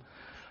from home.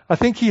 I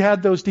think He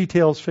had those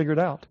details figured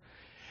out.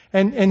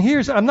 And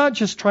I'm not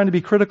just trying to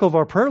be critical of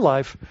our prayer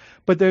life,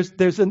 but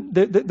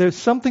there's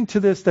something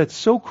to this that's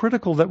so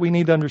critical that we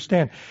need to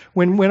understand.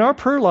 When our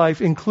prayer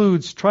life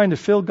includes trying to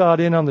fill God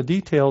in on the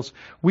details,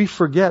 we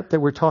forget that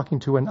we're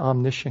talking to an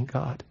omniscient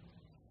God,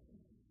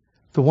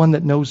 the one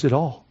that knows it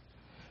all,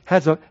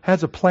 has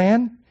a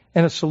plan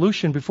and a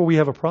solution before we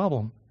have a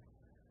problem.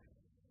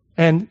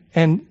 And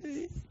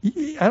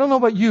I don't know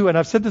about you, and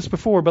I've said this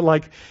before,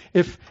 but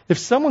if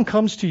someone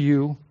comes to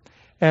you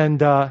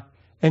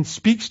and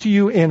speaks to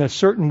you in a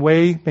certain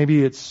way,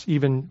 maybe it's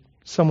even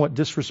somewhat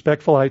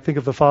disrespectful. I think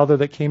of the father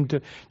that came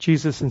to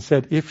Jesus and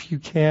said, "If you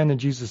can," and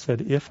Jesus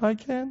said, "If I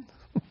can."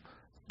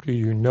 Do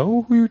you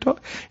know who you're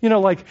talking?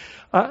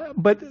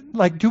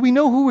 But do we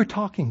know who we're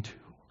talking to?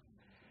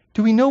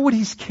 Do we know what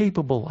he's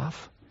capable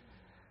of?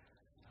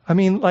 I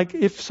mean, like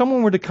if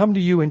someone were to come to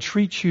you and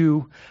treat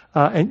you,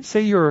 and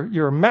say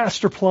you're a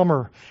master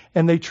plumber,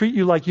 and they treat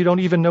you like you don't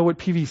even know what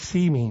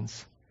PVC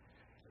means,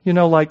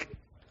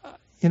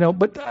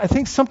 but I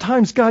think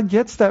sometimes God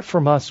gets that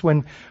from us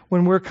when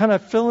we're kind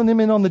of filling him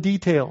in on the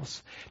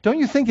details. Don't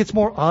you think it's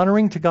more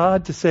honoring to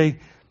God to say,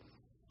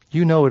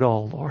 "You know it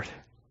all, Lord.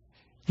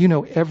 You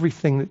know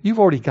everything. That you've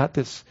already got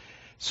this.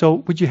 So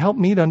would you help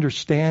me to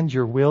understand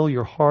your will,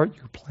 your heart,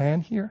 your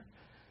plan here?"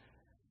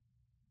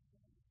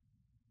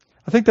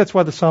 I think that's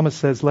why the psalmist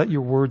says, "Let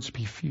your words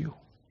be few."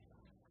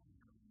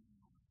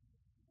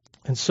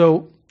 And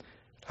so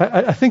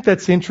I think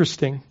that's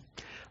interesting.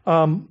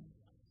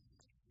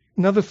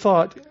 Another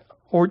thought,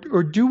 or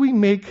do we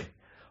make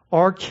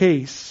our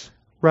case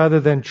rather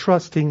than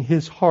trusting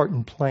his heart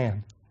and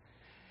plan?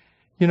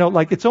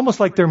 It's almost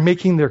like they're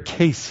making their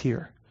case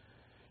here,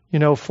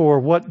 for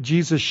what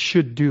Jesus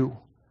should do.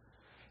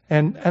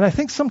 And I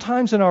think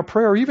sometimes in our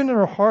prayer, or even in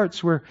our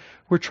hearts, we're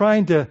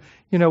trying to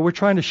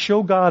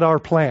show God our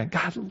plan.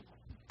 God,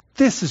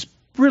 this is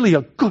really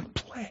a good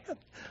plan.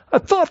 I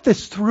thought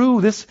this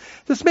through. This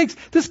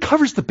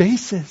covers the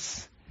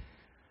bases,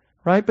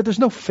 right? But there's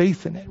no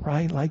faith in it,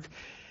 right?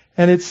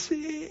 And it's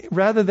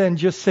rather than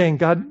just saying,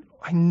 "God,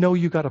 I know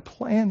you got a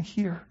plan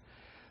here.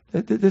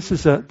 This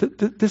is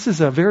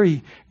a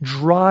very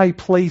dry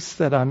place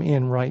that I'm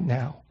in right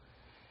now,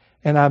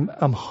 and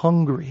I'm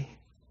hungry."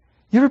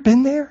 You ever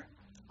been there?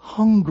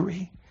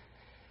 Hungry.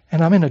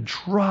 And I'm in a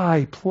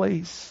dry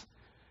place.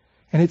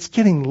 And it's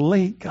getting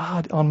late,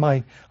 God, on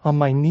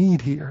my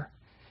need here.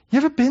 You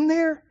ever been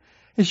there?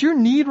 Is your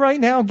need right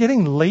now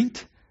getting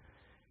late?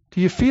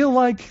 Do you feel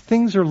like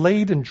things are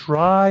late and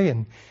dry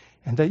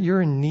and that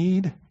you're in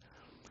need?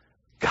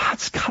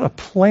 God's got a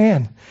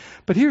plan.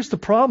 But here's the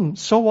problem.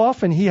 So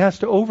often he has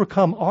to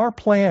overcome our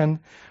plan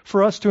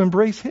for us to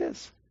embrace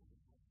his.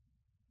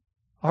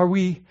 Are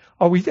we,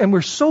 and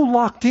we're so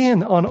locked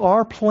in on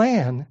our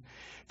plan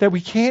that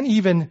we can't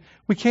even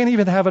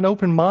have an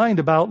open mind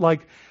about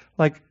like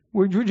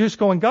we're just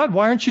going, "God,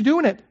 why aren't you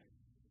doing it?"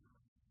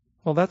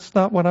 Well, that's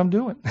not what I'm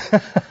doing.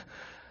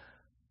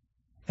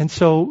 And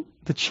so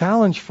the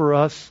challenge for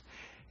us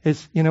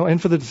is,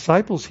 and for the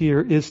disciples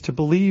here, is to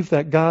believe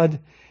that God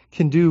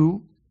can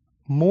do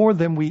more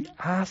than we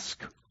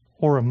ask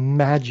or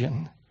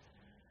imagine.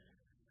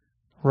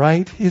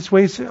 Right? His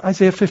ways,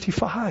 Isaiah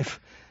 55.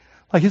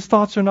 Like his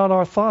thoughts are not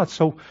our thoughts.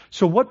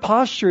 So what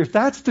posture, if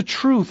that's the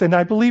truth, and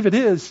I believe it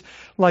is,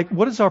 what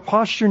does our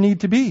posture need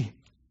to be?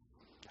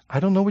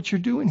 "I don't know what you're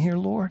doing here,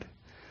 Lord,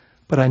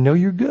 but I know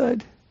you're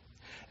good,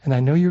 and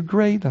I know you're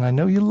great, and I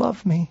know you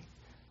love me."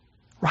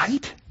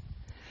 Right?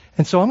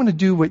 And so I'm going to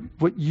do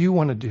what you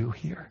want to do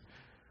here.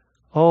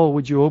 Oh,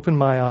 would you open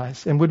my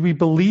eyes? And would we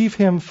believe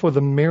him for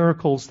the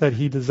miracles that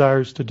he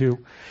desires to do?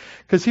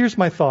 Because here's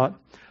my thought.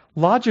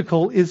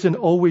 Logical isn't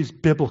always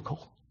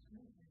biblical.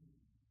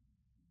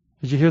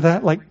 Did you hear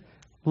that?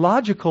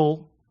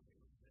 Logical,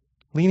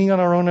 leaning on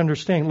our own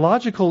understanding,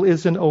 logical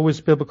isn't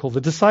always biblical.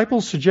 The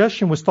disciples'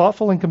 suggestion was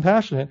thoughtful and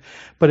compassionate,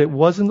 but it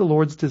wasn't the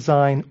Lord's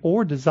design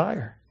or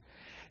desire.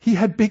 He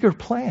had bigger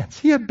plans.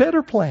 He had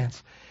better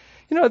plans.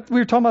 We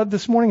were talking about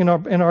this morning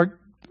in our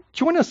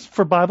join us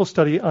for Bible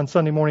study on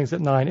Sunday mornings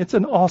at 9. It's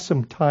an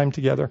awesome time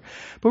together.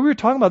 But we were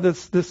talking about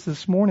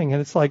this morning,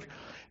 and it's like,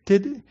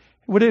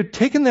 would it have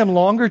taken them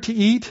longer to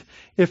eat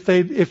if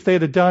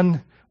they'd have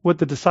done what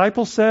the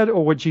disciples said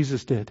or what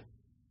Jesus did?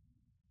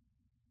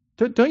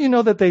 Don't you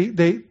know that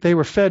they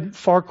were fed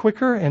far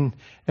quicker and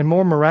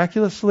more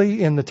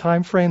miraculously in the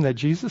time frame that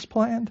Jesus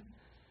planned?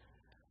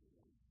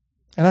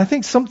 And I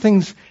think some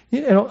things,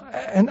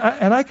 and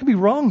I could be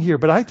wrong here,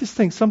 but I just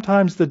think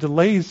sometimes the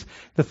delays,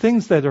 the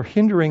things that are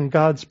hindering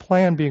God's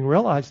plan being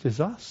realized is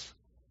us.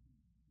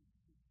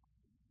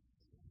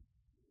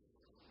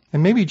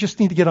 And maybe you just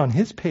need to get on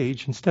his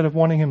page instead of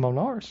wanting him on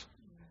ours.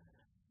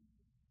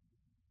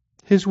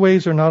 His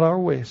ways are not our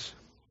ways.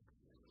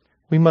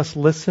 We must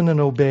listen and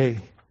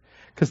obey.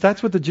 Because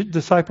that's what the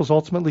disciples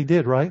ultimately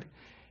did, right?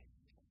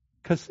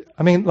 Because,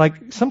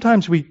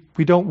 sometimes we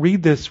don't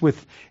read this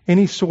with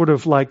any sort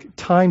of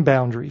time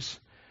boundaries.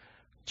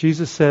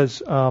 Jesus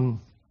says,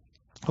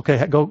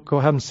 okay, go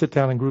have them sit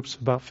down in groups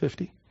of about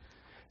 50.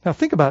 Now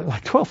think about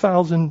it,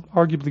 12,000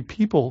 arguably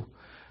people.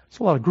 It's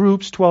a lot of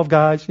groups, 12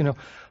 guys,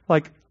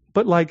 but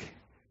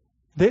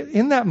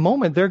in that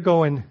moment they're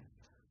going,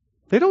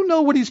 they don't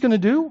know what he's going to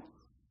do.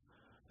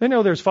 They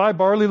know there's 5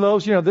 barley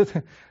loaves,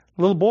 the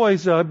little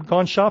boy's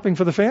gone shopping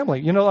for the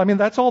family.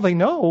 That's all they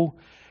know,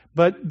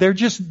 but they're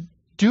just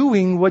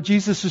doing what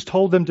Jesus has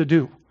told them to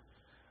do.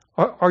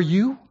 Are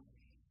you?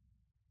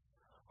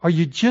 Are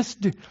you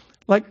just,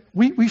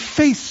 we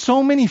face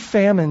so many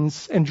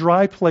famines and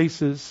dry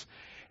places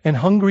and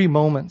hungry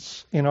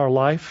moments in our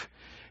life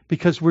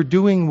because we're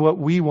doing what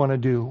we want to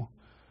do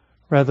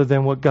rather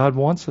than what God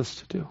wants us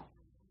to do.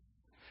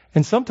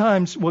 And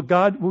sometimes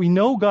what we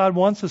know God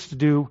wants us to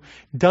do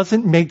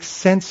doesn't make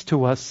sense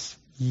to us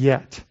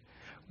yet.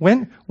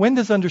 When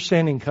does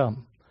understanding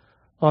come?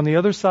 On the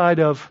other side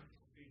of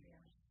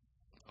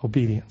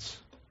obedience.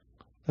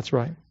 That's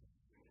right.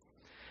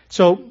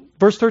 So,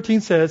 verse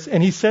 13 says,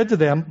 and he said to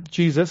them,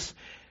 Jesus,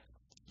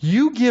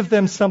 you give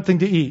them something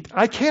to eat.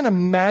 I can't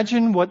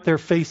imagine what their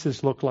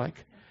faces look like.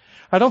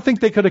 I don't think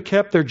they could have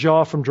kept their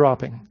jaw from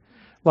dropping.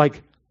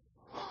 Like,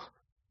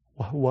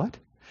 what?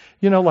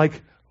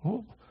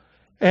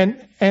 And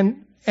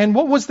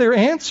what was their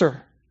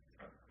answer?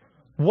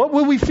 What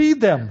will we feed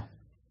them?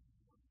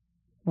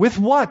 With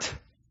what?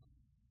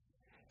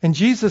 And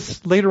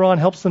Jesus later on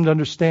helps them to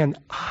understand,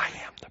 I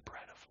am the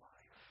bread of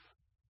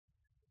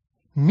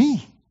life.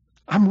 Me.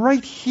 I'm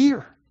right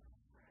here.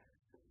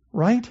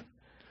 Right?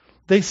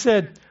 They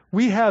said,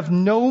 we have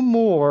no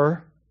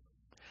more.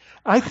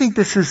 I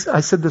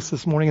said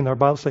this morning in our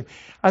Bible study,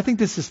 I think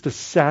this is the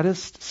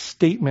saddest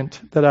statement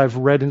that I've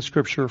read in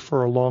Scripture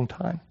for a long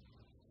time.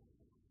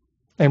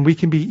 And we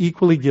can be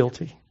equally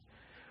guilty.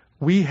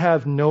 We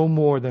have no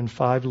more than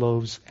 5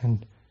 loaves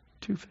and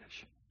 2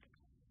 fish.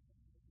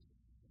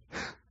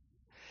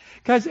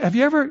 Guys, have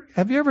you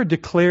ever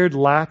declared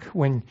lack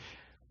when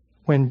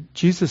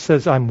Jesus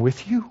says, I'm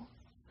with you?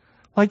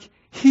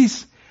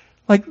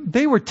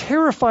 They were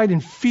terrified in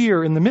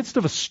fear in the midst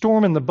of a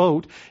storm in the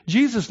boat.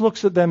 Jesus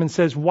looks at them and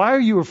says, why are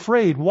you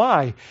afraid?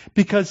 Why?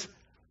 Because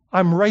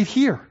I'm right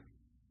here.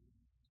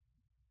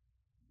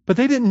 But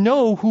they didn't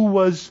know who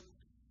was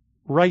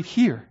right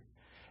here.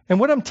 And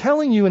what I'm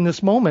telling you in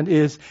this moment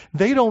is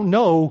they don't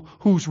know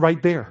who's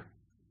right there.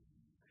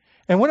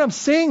 And what I'm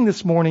saying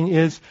this morning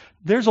is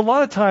there's a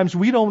lot of times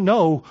we don't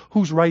know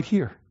who's right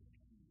here.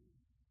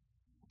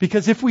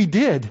 Because if we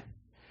did,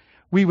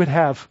 we would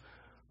have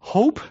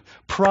hope,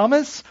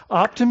 promise,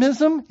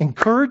 optimism,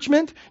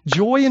 encouragement,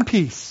 joy, and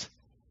peace.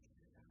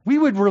 We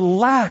would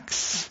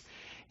relax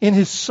in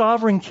His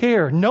sovereign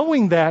care,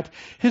 knowing that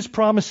His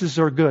promises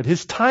are good.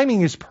 His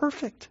timing is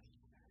perfect.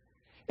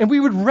 And we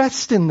would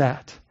rest in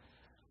that.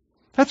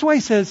 That's why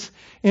He says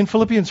in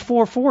Philippians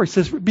 4:4, He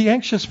says, be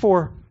anxious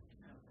for...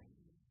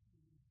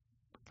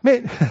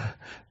 Man,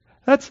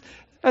 that's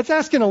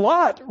asking a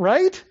lot,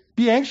 right?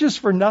 Be anxious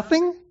for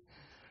nothing,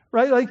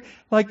 right?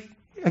 Like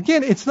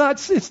again, it's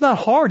not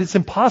hard. It's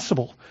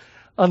impossible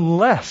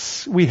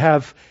unless we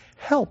have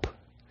help.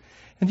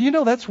 And do you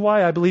know that's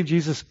why I believe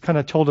Jesus kind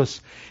of told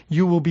us,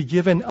 you will be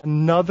given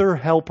another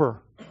helper.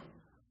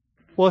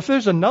 Well, if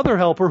there's another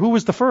helper, who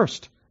was the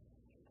first?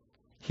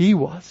 He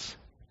was.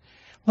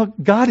 Look,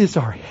 God is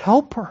our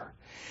helper.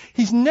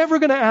 He's never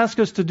going to ask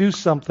us to do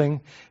something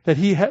that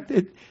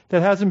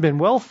that hasn't been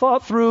well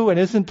thought through and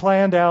isn't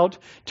planned out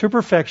to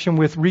perfection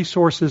with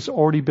resources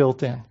already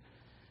built in.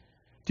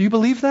 Do you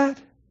believe that?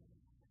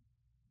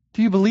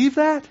 Do you believe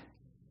that?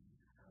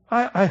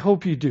 I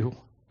hope you do.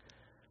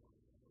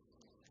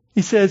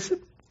 He says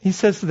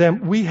to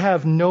them, we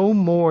have no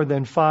more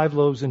than 5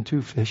 loaves and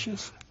 2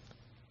 fishes.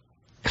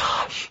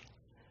 Gosh.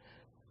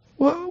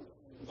 Well,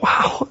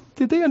 wow.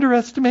 Did they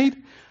underestimate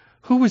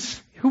who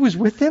was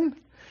with him?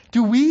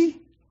 Do we?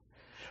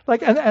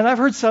 And I've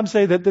heard some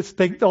say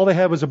that all they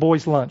had was a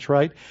boy's lunch,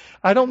 right?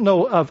 I don't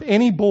know of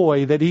any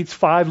boy that eats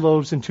 5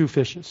 loaves and 2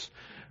 fishes.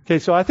 Okay,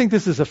 so I think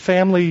this is a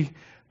family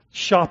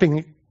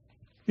shopping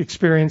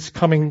experience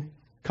coming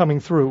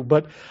through.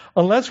 But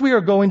unless we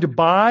are going to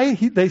buy,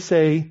 they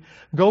say,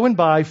 go and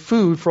buy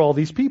food for all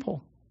these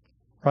people,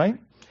 right?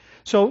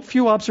 So, a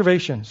few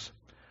observations.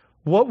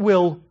 What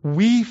will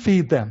we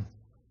feed them?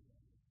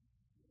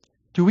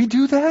 Do we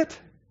do that?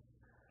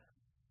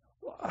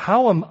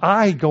 How am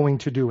I going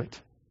to do it?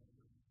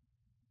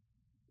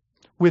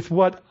 With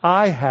what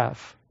I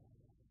have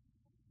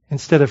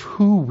instead of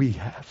who we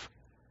have.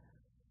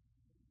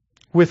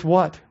 With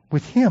what?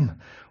 With Him.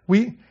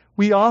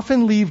 We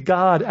often leave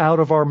God out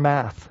of our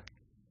math.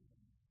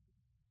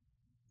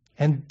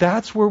 And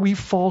that's where we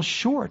fall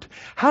short.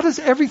 How does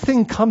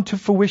everything come to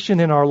fruition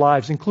in our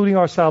lives, including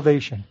our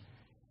salvation?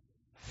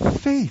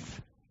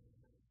 Faith.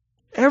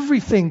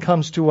 Everything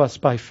comes to us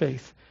by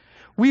faith.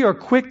 We are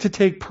quick to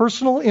take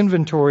personal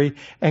inventory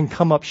and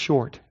come up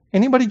short.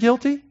 Anybody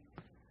guilty?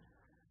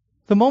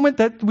 The moment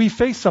that we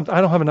face something,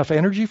 I don't have enough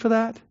energy for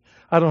that.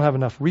 I don't have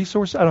enough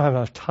resources. I don't have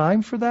enough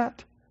time for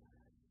that.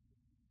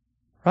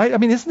 Right? I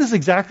mean, isn't this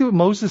exactly what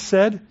Moses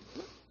said?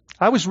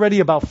 I was ready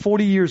about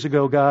 40 years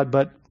ago, God,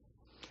 but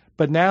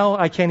now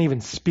I can't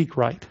even speak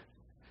right.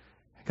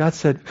 God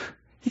said,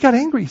 He got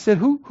angry. He said,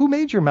 who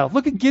made your mouth?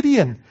 Look at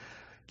Gideon.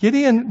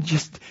 Gideon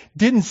just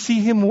didn't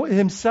see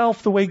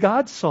himself the way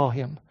God saw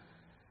him.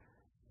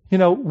 You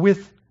know,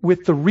 with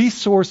the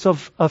resource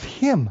of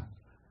Him.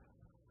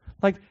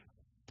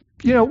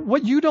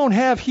 What you don't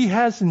have, He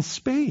has in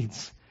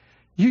spades.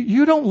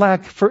 You don't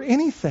lack for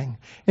anything.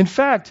 In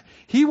fact,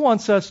 He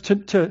wants us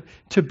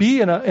to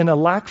be in a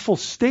lackful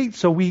state,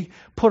 so we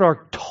put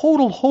our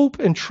total hope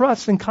and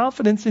trust and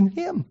confidence in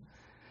Him.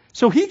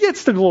 So He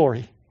gets the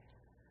glory.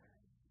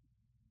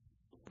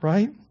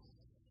 Right?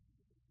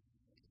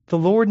 The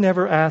Lord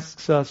never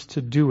asks us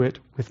to do it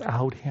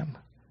without Him.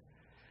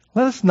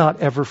 Let us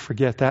not ever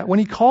forget that. When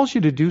he calls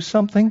you to do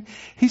something,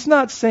 he's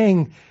not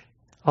saying,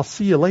 I'll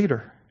see you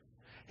later.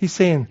 He's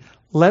saying,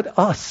 let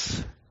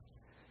us.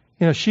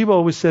 Sheba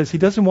always says he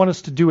doesn't want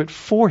us to do it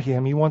for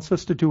him. He wants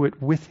us to do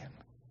it with him.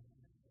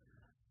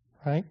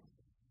 Right?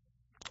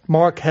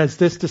 Mark has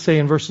this to say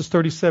in verses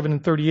 37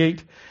 and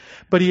 38.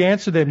 But he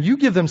answered them, you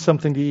give them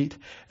something to eat.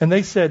 And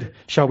they said,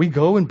 shall we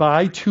go and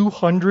buy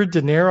 200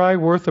 denarii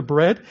worth of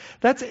bread?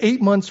 That's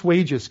 8 months'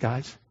 wages,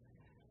 guys.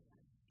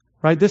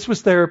 Right? This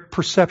was their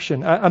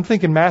perception. I'm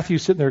thinking Matthew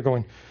sitting there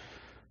going,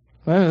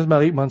 well, it's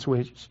about 8 months'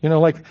 wages.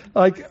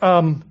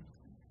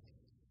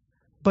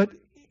 But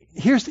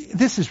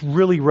this is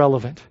really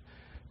relevant.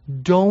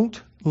 Don't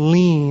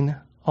lean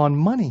on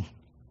money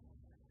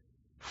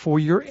for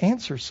your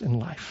answers in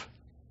life.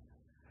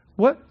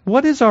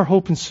 What is our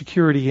hope and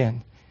security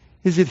in?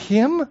 Is it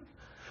him?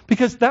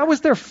 Because that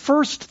was their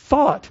first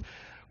thought.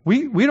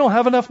 We don't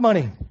have enough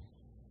money.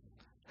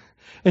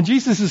 And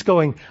Jesus is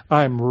going,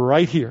 I'm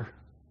right here.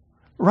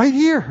 Right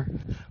here.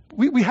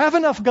 We have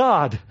enough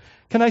God.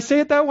 Can I say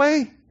it that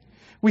way?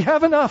 We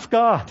have enough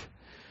God.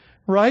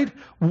 Right?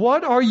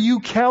 What are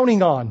you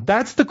counting on?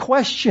 That's the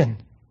question.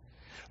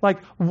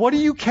 What are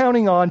you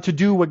counting on to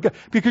do what God,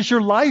 because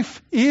your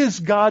life is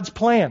God's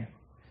plan.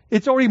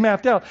 It's already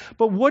mapped out.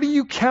 But what are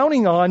you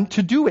counting on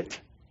to do it?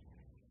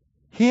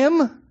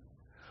 Him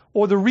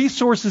or the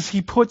resources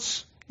he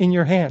puts in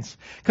your hands?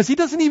 Because he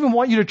doesn't even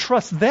want you to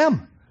trust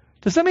them.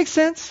 Does that make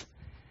sense?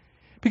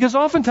 Because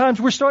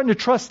oftentimes we're starting to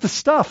trust the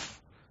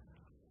stuff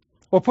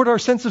or put our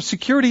sense of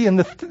security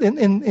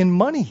in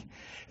money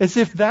as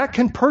if that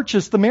can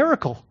purchase the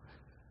miracle.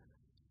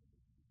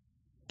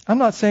 I'm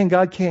not saying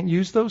God can't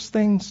use those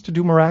things to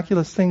do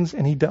miraculous things,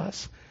 and he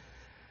does.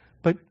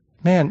 But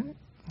man,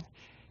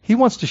 he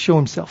wants to show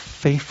himself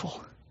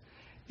faithful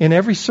in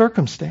every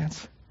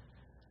circumstance.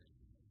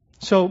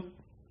 So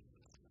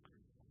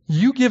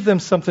you give them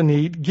something to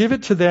eat, give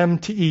it to them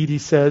to eat, he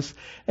says.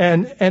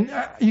 And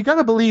you got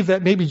to believe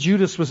that maybe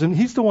Judas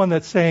he's the one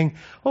that's saying,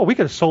 oh, we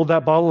could have sold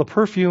that bottle of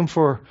perfume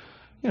for,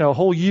 a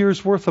whole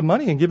year's worth of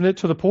money and given it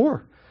to the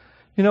poor.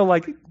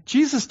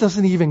 Jesus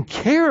doesn't even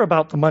care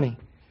about the money.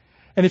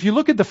 And if you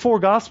look at the 4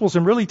 Gospels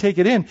and really take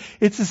it in,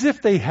 it's as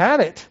if they had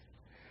it.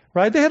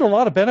 Right? They had a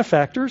lot of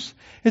benefactors.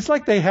 It's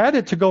like they had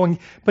it to go.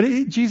 But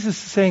Jesus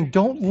is saying,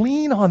 don't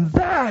lean on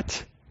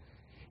that.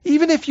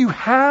 Even if you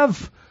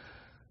have.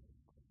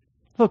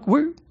 Look,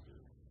 we're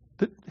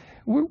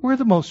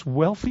the most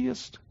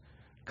wealthiest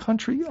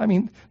country. I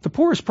mean, the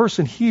poorest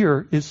person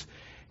here is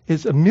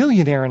a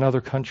millionaire in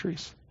other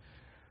countries.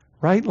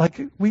 Right?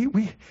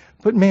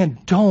 But man,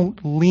 don't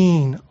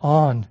lean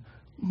on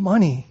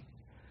money.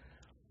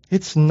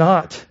 It's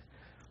not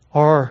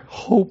our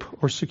hope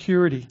or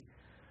security.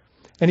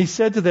 And he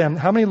said to them,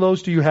 how many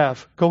loaves do you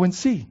have? Go and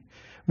see.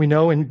 We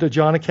know in the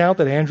John account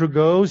that Andrew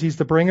goes. He's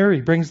the bringer. He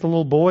brings the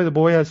little boy. The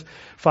boy has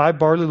 5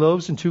 barley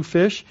loaves and 2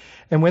 fish.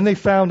 And when they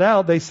found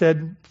out, they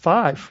said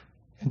 5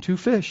 and 2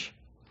 fish.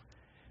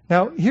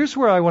 Now, here's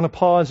where I want to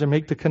pause and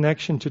make the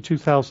connection to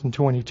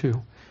 2022.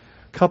 A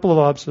couple of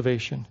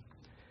observations.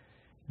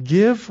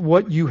 Give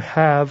what you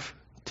have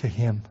to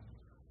him.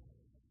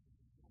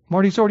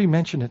 Marty's already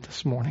mentioned it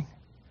this morning.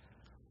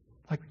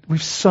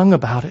 We've sung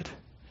about it.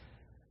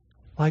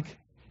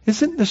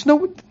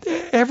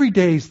 Every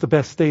day is the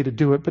best day to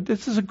do it, but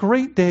this is a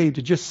great day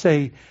to just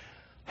say,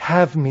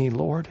 have me,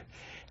 Lord,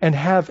 and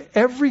have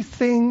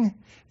everything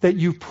that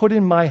you've put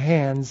in my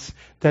hands,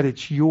 that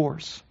it's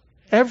yours.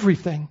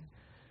 Everything.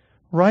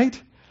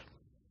 Right?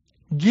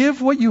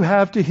 Give what you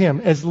have to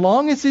him. As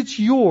long as it's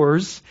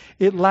yours,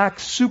 it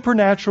lacks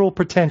supernatural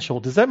potential.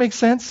 Does that make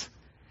sense?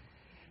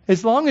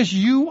 As long as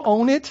you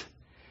own it,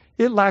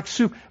 it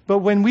lacks But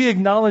when we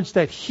acknowledge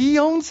that he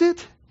owns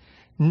it,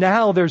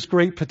 now there's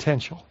great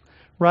potential,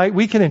 right?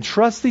 We can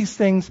entrust these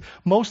things,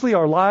 mostly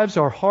our lives,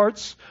 our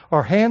hearts,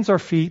 our hands, our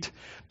feet,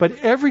 but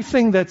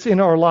everything that's in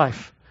our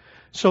life.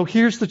 So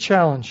here's the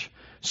challenge.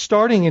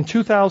 Starting in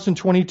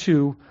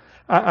 2022,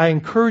 I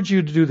encourage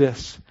you to do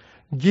this.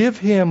 Give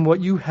him what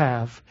you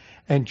have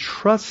and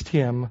trust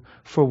him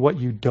for what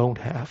you don't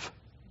have.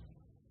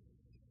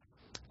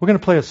 We're going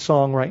to play a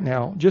song right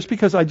now, just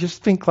because I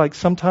just think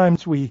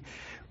sometimes we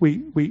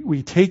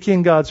take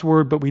in God's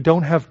word, but we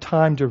don't have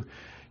time to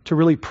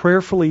really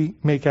prayerfully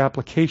make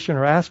application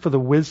or ask for the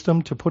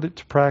wisdom to put it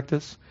to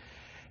practice.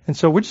 And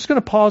so we're just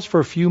going to pause for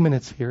a few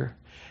minutes here,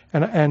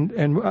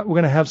 and we're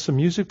going to have some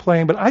music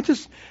playing. But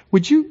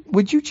would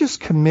you just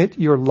commit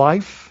your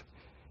life,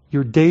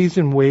 your days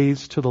and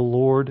ways to the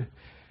Lord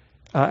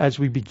as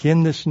we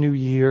begin this new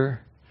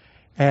year?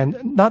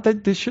 And not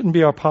that this shouldn't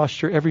be our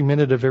posture every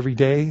minute of every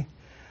day,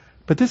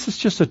 but this is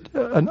just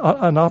an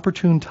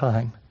opportune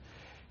time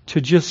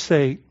to just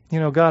say,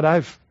 God,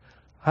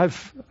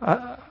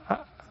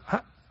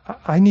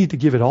 I need to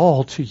give it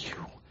all to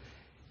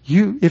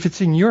you. If it's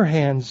in your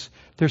hands,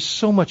 there's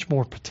so much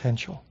more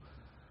potential.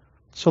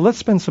 So let's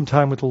spend some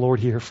time with the Lord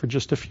here for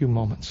just a few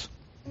moments.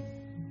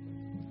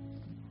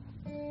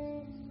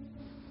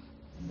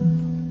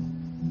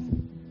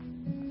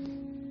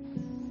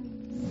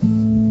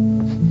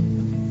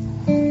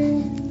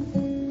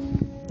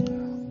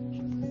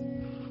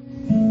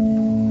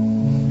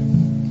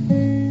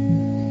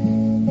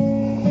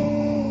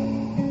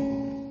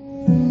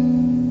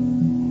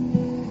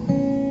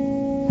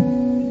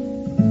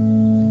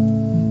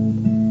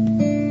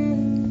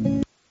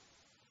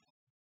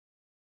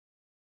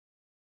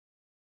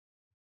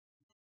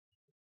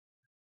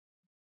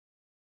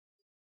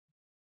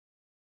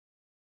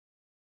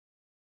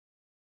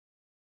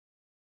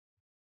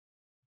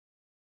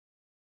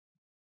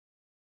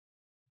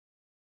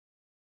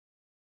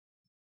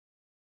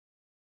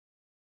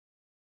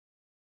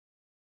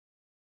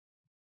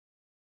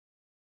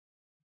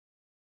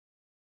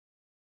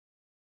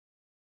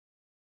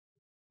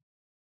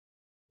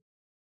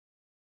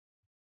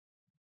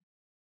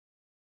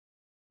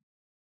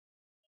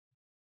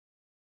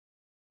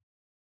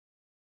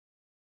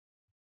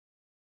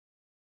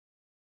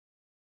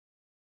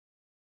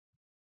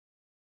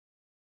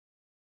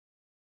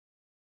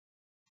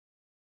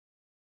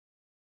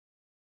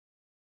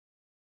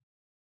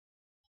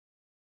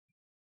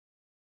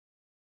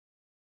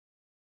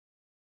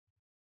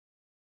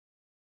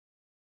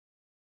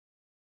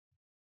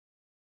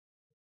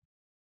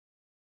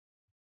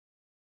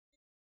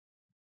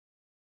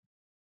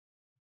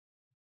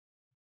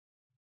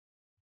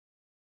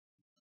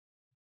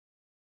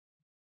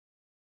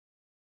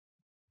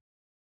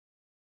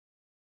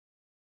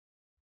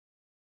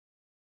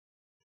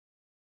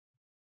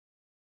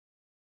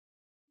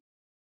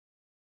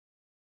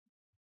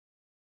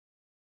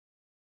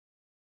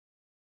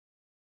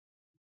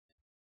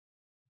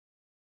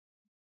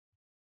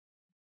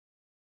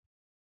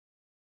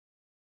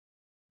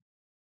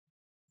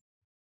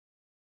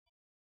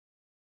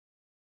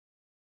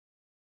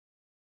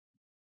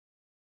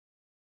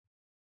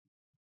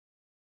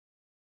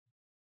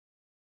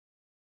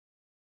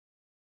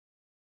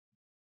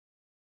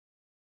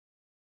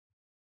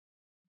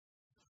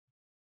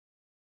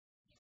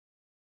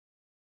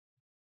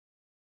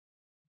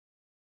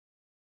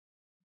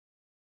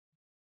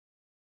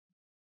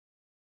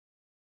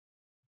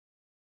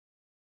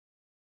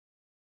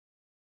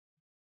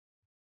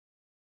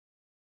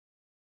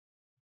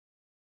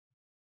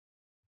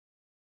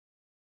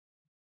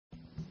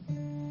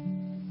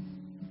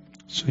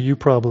 So you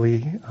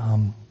probably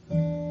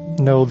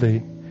know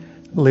the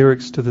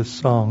lyrics to this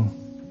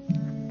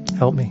song.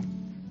 Help me.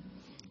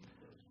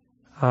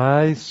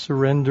 I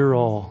surrender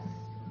all.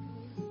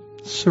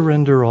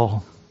 Surrender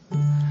all.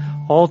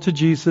 All to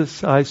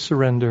Jesus I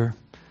surrender.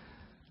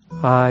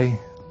 I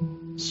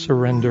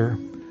surrender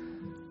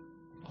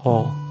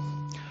all.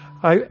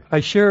 I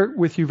share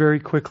with you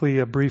very quickly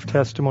a brief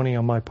testimony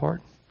on my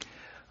part.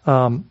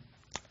 Many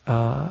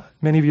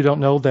of you don't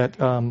know that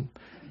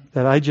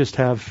I just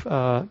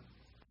have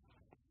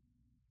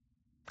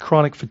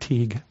chronic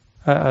fatigue.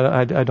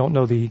 I don't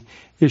know the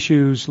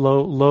issues,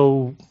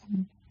 low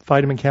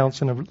vitamin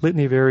counts in a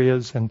litany of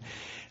areas,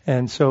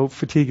 and so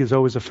fatigue is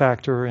always a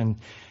factor. And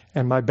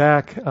my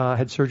back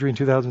had surgery in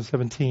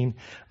 2017.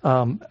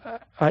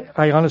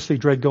 I honestly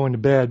dread going to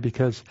bed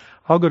because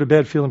I'll go to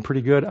bed feeling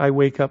pretty good. I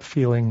wake up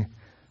feeling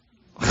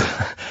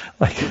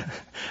like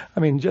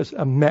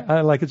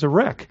it's a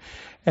wreck.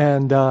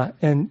 And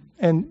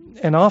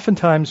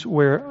oftentimes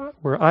where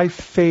I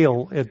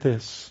fail at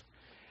this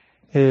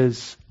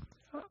is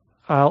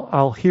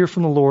I'll hear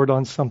from the Lord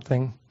on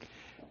something,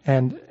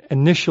 and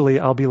initially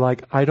I'll be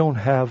like, I don't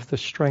have the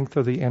strength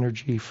or the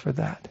energy for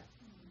that.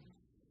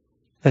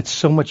 That's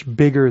so much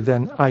bigger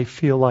than I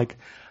feel like.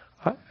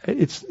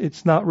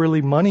 It's not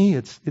really money.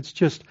 It's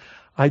just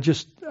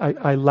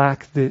I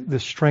lack the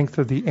strength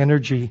or the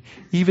energy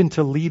even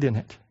to lead in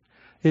it.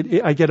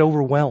 I get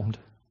overwhelmed.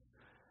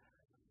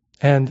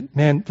 And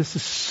man, this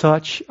is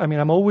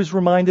I'm always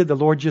reminded, the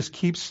Lord just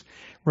keeps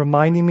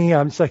reminding me.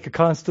 It's like a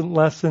constant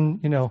lesson,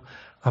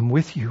 I'm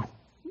with you.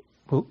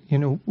 Well,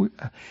 you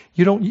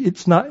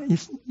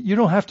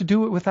don't have to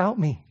do it without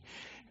me.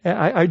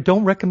 I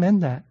don't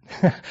recommend that.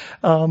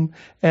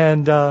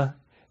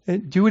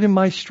 Do it in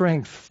my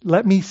strength.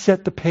 Let me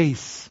set the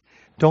pace.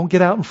 Don't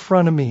get out in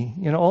front of me.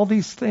 All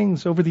these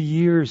things over the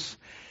years.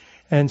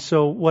 And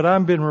so what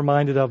I've been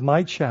reminded of,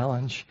 my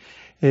challenge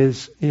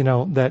is,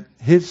 that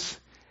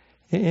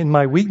in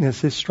my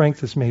weakness, His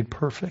strength is made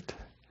perfect.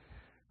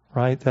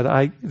 Right?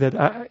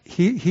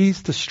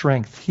 He's the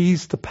strength.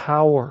 He's the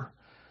power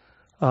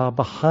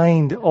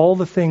behind all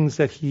the things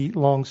that He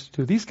longs to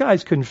do. These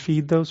guys couldn't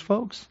feed those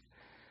folks,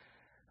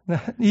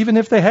 even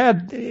if they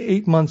had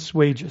 8 months'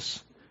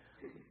 wages.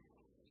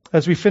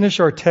 As we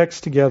finish our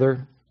text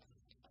together,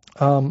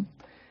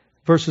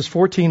 verses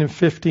 14 and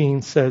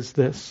 15 says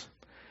this: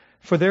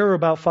 For there are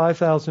about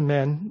 5,000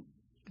 men,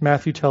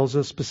 Matthew tells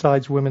us,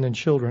 besides women and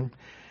children.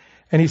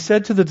 And He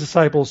said to the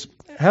disciples,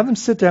 have them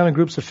sit down in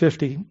groups of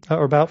 50,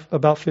 or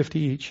about 50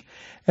 each.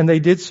 And they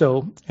did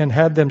so, and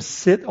had them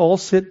all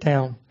sit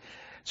down.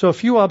 So a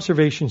few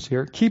observations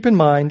here. Keep in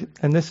mind,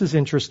 and this is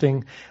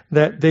interesting,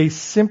 that they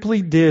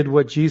simply did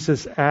what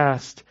Jesus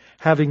asked,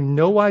 having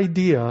no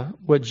idea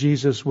what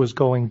Jesus was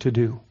going to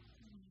do.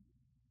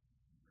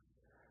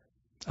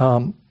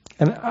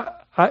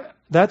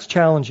 That's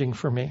challenging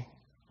for me,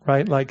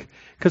 right?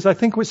 Because I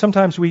think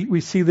sometimes we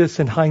see this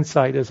in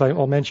hindsight, as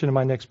I'll mention in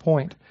my next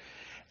point.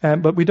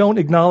 But we don't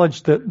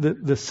acknowledge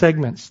the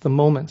segments, the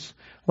moments.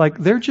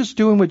 They're just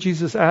doing what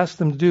Jesus asked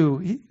them to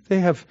do.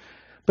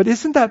 But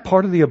isn't that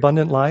part of the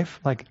abundant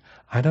life?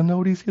 I don't know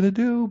what He's going to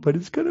do, but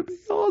it's going to be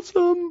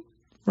awesome,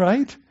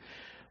 right?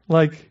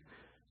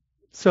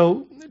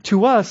 So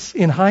to us,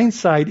 in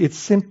hindsight, it's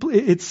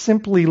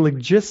simply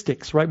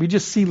logistics, right? We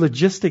just see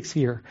logistics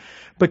here.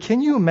 But can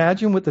you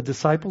imagine what the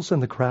disciples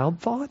and the crowd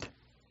thought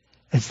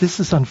as this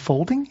is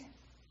unfolding?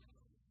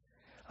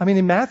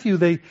 In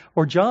Matthew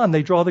or John,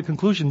 they draw the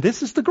conclusion,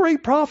 this is the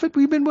great prophet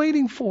we've been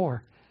waiting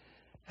for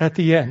at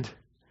the end.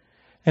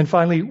 And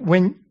finally,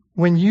 when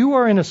you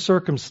are in a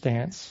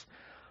circumstance,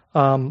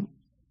 or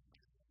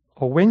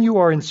when you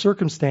are in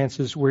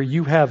circumstances where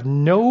you have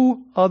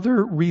no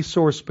other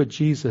resource but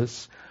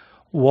Jesus,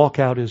 walk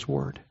out His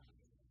word.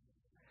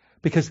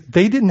 Because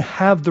they didn't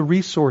have the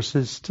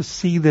resources to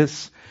see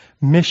this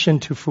mission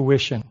to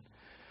fruition.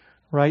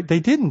 Right?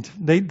 They didn't.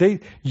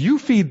 You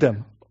feed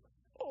them.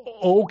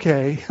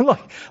 Okay,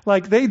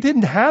 they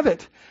didn't have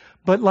it,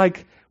 but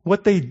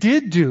what they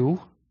did do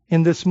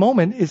in this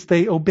moment is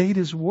they obeyed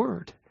His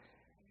word,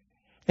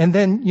 and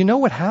then you know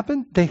what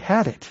happened? They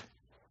had it.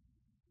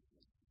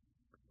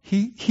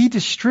 He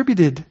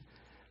distributed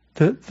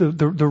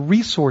the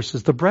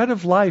resources. The bread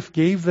of life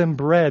gave them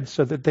bread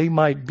so that they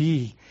might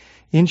be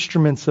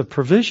instruments of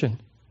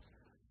provision.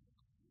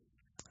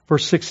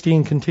 Verse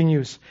 16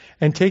 continues,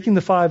 and taking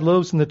the 5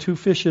 loaves and the 2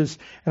 fishes,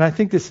 and I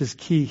think this is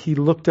key, He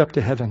looked up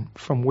to heaven.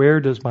 From where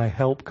does my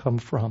help come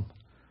from?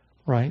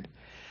 Right?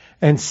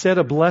 And said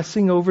a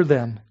blessing over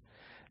them.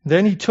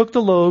 Then He took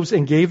the loaves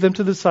and gave them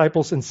to the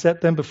disciples and set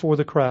them before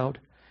the crowd.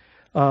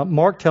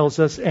 Mark tells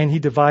us, and He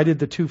divided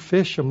the 2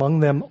 fish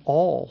among them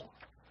all.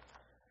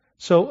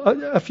 So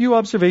a few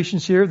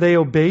observations here. They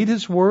obeyed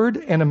His word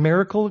and a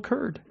miracle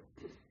occurred.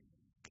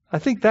 I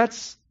think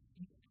that's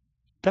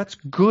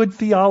good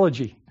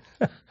theology.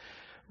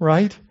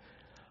 Right?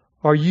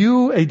 Are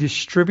you a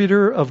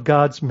distributor of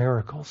God's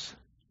miracles?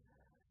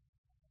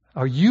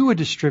 Are you a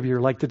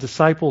distributor like the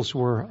disciples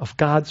were of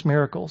God's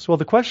miracles? Well,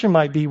 the question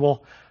might be,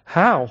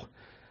 how?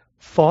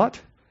 Thought,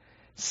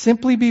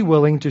 Simply be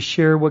willing to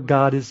share what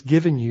God has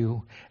given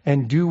you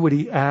and do what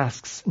He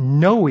asks,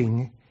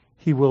 knowing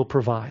He will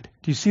provide.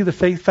 Do you see the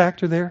faith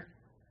factor there?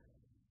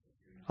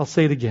 I'll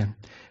say it again.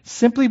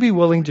 Simply be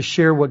willing to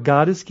share what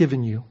God has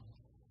given you,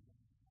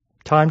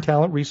 time,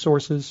 talent,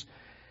 resources,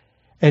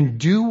 and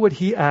do what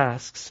He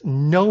asks,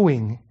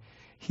 knowing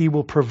He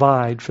will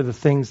provide for the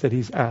things that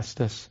He's asked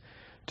us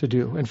to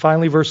do. And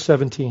finally, verse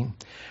 17.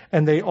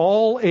 And they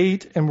all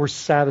ate and were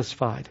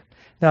satisfied.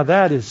 Now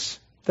that is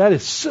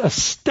a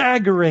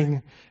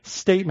staggering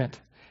statement.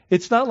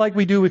 It's not like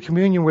we do with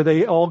communion where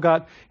they all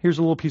got, here's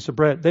a little piece of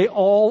bread. They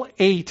all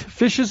ate,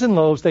 fishes and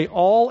loaves, they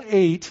all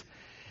ate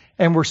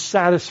and were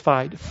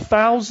satisfied.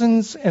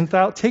 Thousands and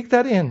thousands. Take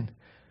that in.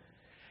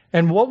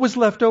 And what was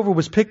left over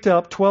was picked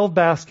up 12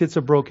 baskets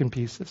of broken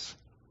pieces.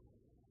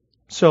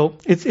 So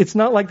it's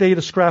not like they ate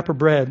a scrap of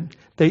bread.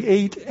 They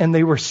ate and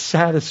they were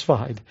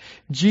satisfied.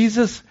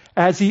 Jesus,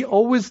 as He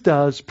always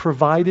does,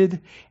 provided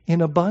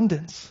in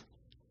abundance.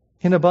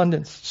 In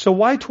abundance. So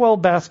why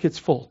 12 baskets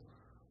full?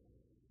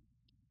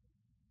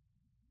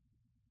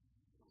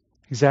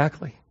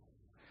 Exactly.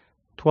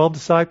 12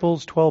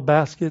 disciples, 12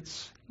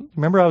 baskets.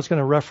 Remember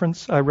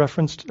I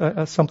referenced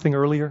something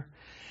earlier.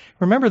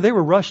 Remember they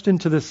were rushed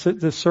into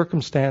this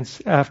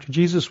circumstance after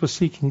Jesus was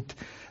seeking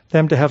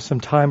them to have some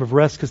time of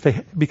rest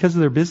because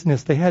of their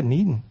business they hadn't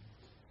eaten.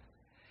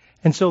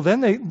 And so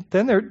then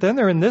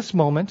they're in this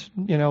moment,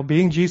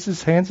 being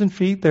Jesus' hands and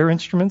feet, their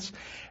instruments,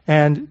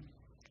 and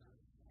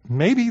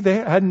maybe they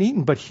hadn't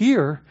eaten, but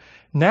here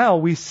now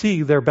we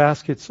see their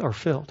baskets are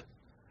filled.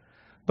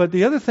 But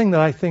the other thing that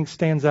I think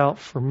stands out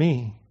for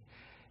me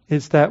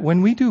is that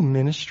when we do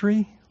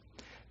ministry,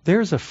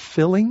 there's a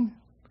filling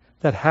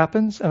that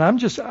happens, and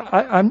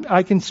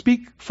I can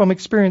speak from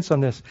experience on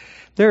this.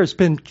 There's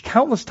been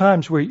countless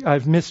times where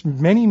I've missed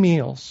many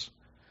meals,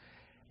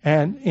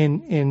 and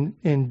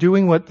in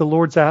doing what the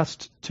Lord's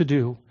asked to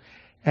do,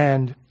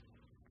 and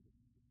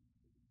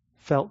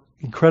felt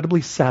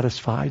incredibly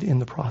satisfied in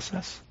the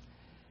process.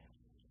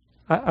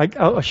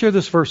 I'll share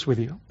this verse with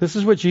you. This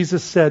is what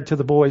Jesus said to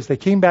the boys. They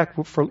came back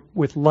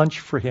with lunch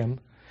for Him.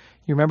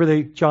 You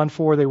remember John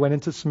 4, they went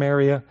into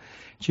Samaria.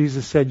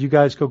 Jesus said, you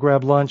guys go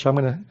grab lunch. I'm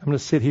gonna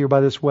sit here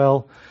by this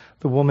well.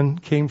 The woman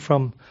came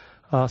from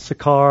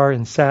Sychar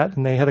and sat,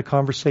 and they had a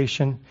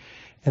conversation.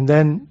 And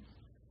then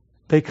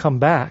they come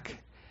back,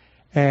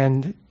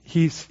 and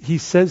he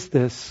says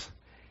this.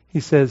 He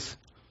says,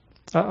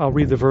 I'll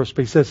read the verse,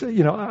 but he says,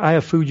 I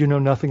have food you know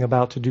nothing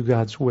about to do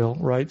God's will,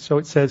 right? So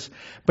it says,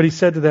 but He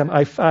said to them,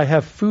 I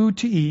have food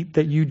to eat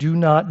that you do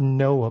not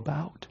know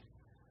about.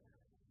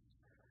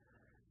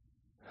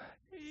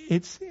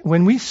 It's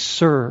when we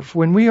serve,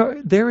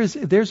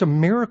 there's a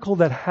miracle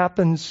that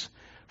happens.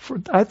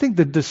 I think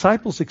the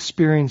disciples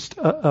experienced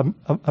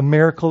a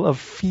miracle of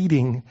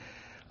feeding,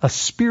 a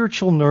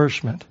spiritual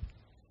nourishment.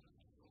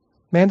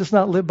 Man does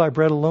not live by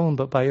bread alone,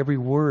 but by every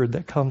word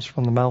that comes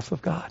from the mouth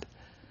of God.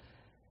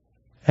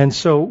 And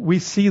so we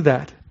see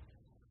that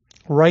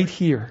right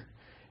here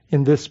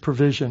in this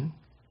provision.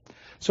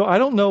 So I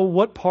don't know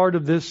what part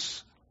of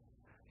this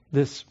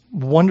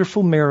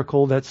wonderful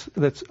miracle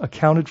that's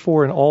accounted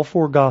for in all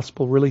four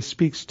Gospels really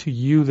speaks to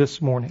you this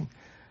morning.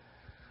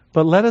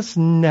 But let us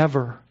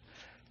never,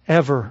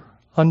 ever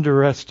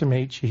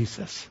underestimate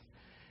Jesus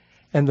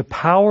and the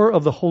power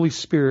of the Holy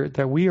Spirit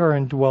that we are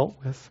indwelt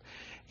with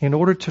in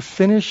order to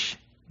finish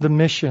the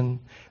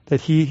mission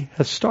that He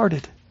has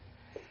started.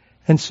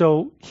 And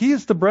so He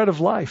is the bread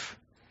of life.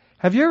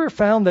 Have you ever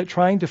found that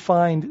trying to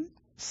find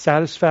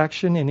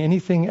satisfaction in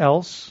anything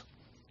else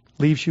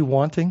leaves you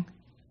wanting?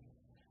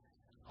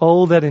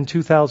 Oh, that in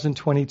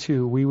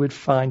 2022 we would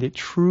find it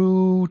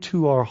true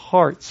to our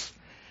hearts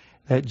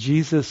that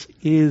Jesus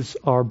is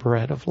our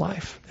bread of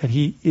life, that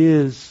He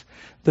is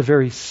the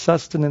very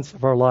sustenance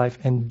of our life,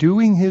 and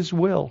doing His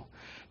will,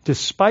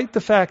 despite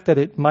the fact that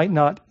it might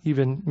not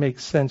even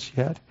make sense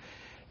yet,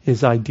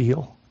 is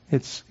ideal.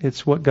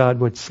 It's what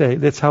God would say.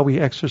 That's how we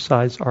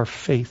exercise our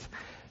faith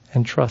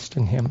and trust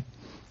in Him.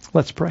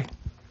 Let's pray.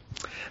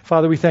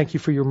 Father, we thank You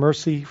for Your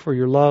mercy, for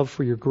Your love,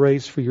 for Your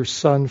grace, for Your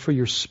Son, for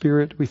Your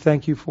Spirit. We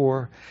thank You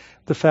for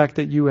the fact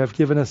that You have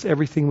given us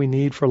everything we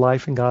need for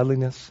life and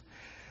godliness,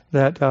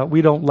 that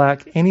we don't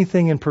lack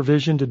anything in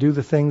provision to do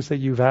the things that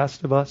You've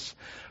asked of us.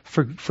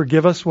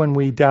 Forgive us when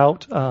we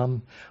doubt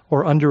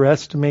or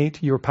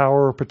underestimate Your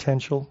power or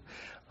potential.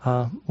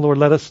 Lord,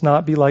 let us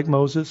not be like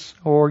Moses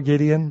or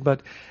Gideon,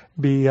 but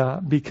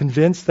be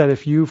convinced that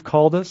if You've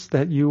called us,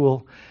 that You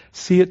will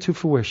see it to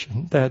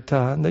fruition,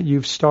 that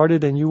You've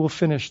started and You will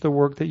finish the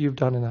work that You've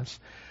done in us.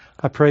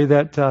 I pray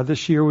that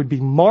this year would be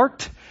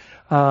marked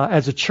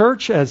as a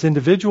church, as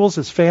individuals,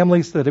 as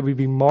families, that it would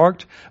be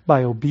marked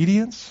by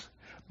obedience,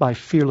 by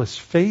fearless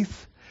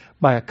faith,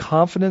 by a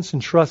confidence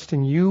and trust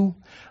in You,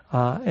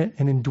 an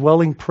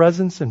indwelling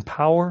presence and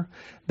power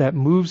that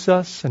moves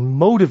us and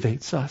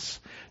motivates us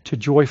to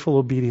joyful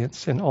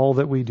obedience in all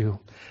that we do.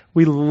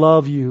 We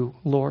love You,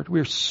 Lord.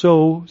 We're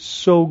so,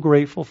 so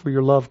grateful for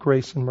Your love,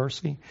 grace, and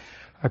mercy.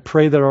 I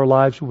pray that our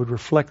lives would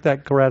reflect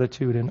that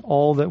gratitude in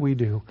all that we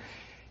do.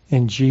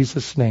 In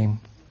Jesus' name,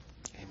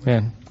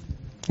 amen.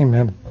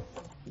 Amen.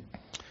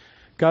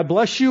 God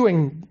bless you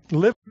and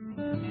live.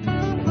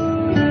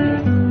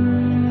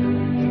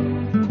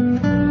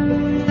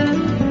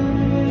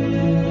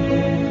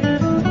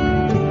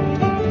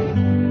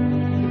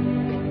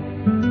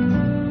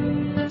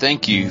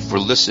 Thank you for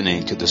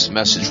listening to this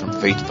message from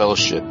Faith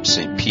Fellowship,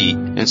 St. Pete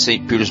in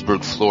St.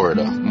 Petersburg,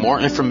 Florida. More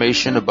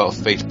information about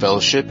Faith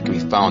Fellowship can be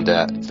found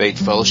at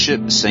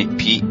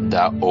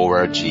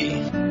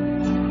faithfellowshipstpete.org.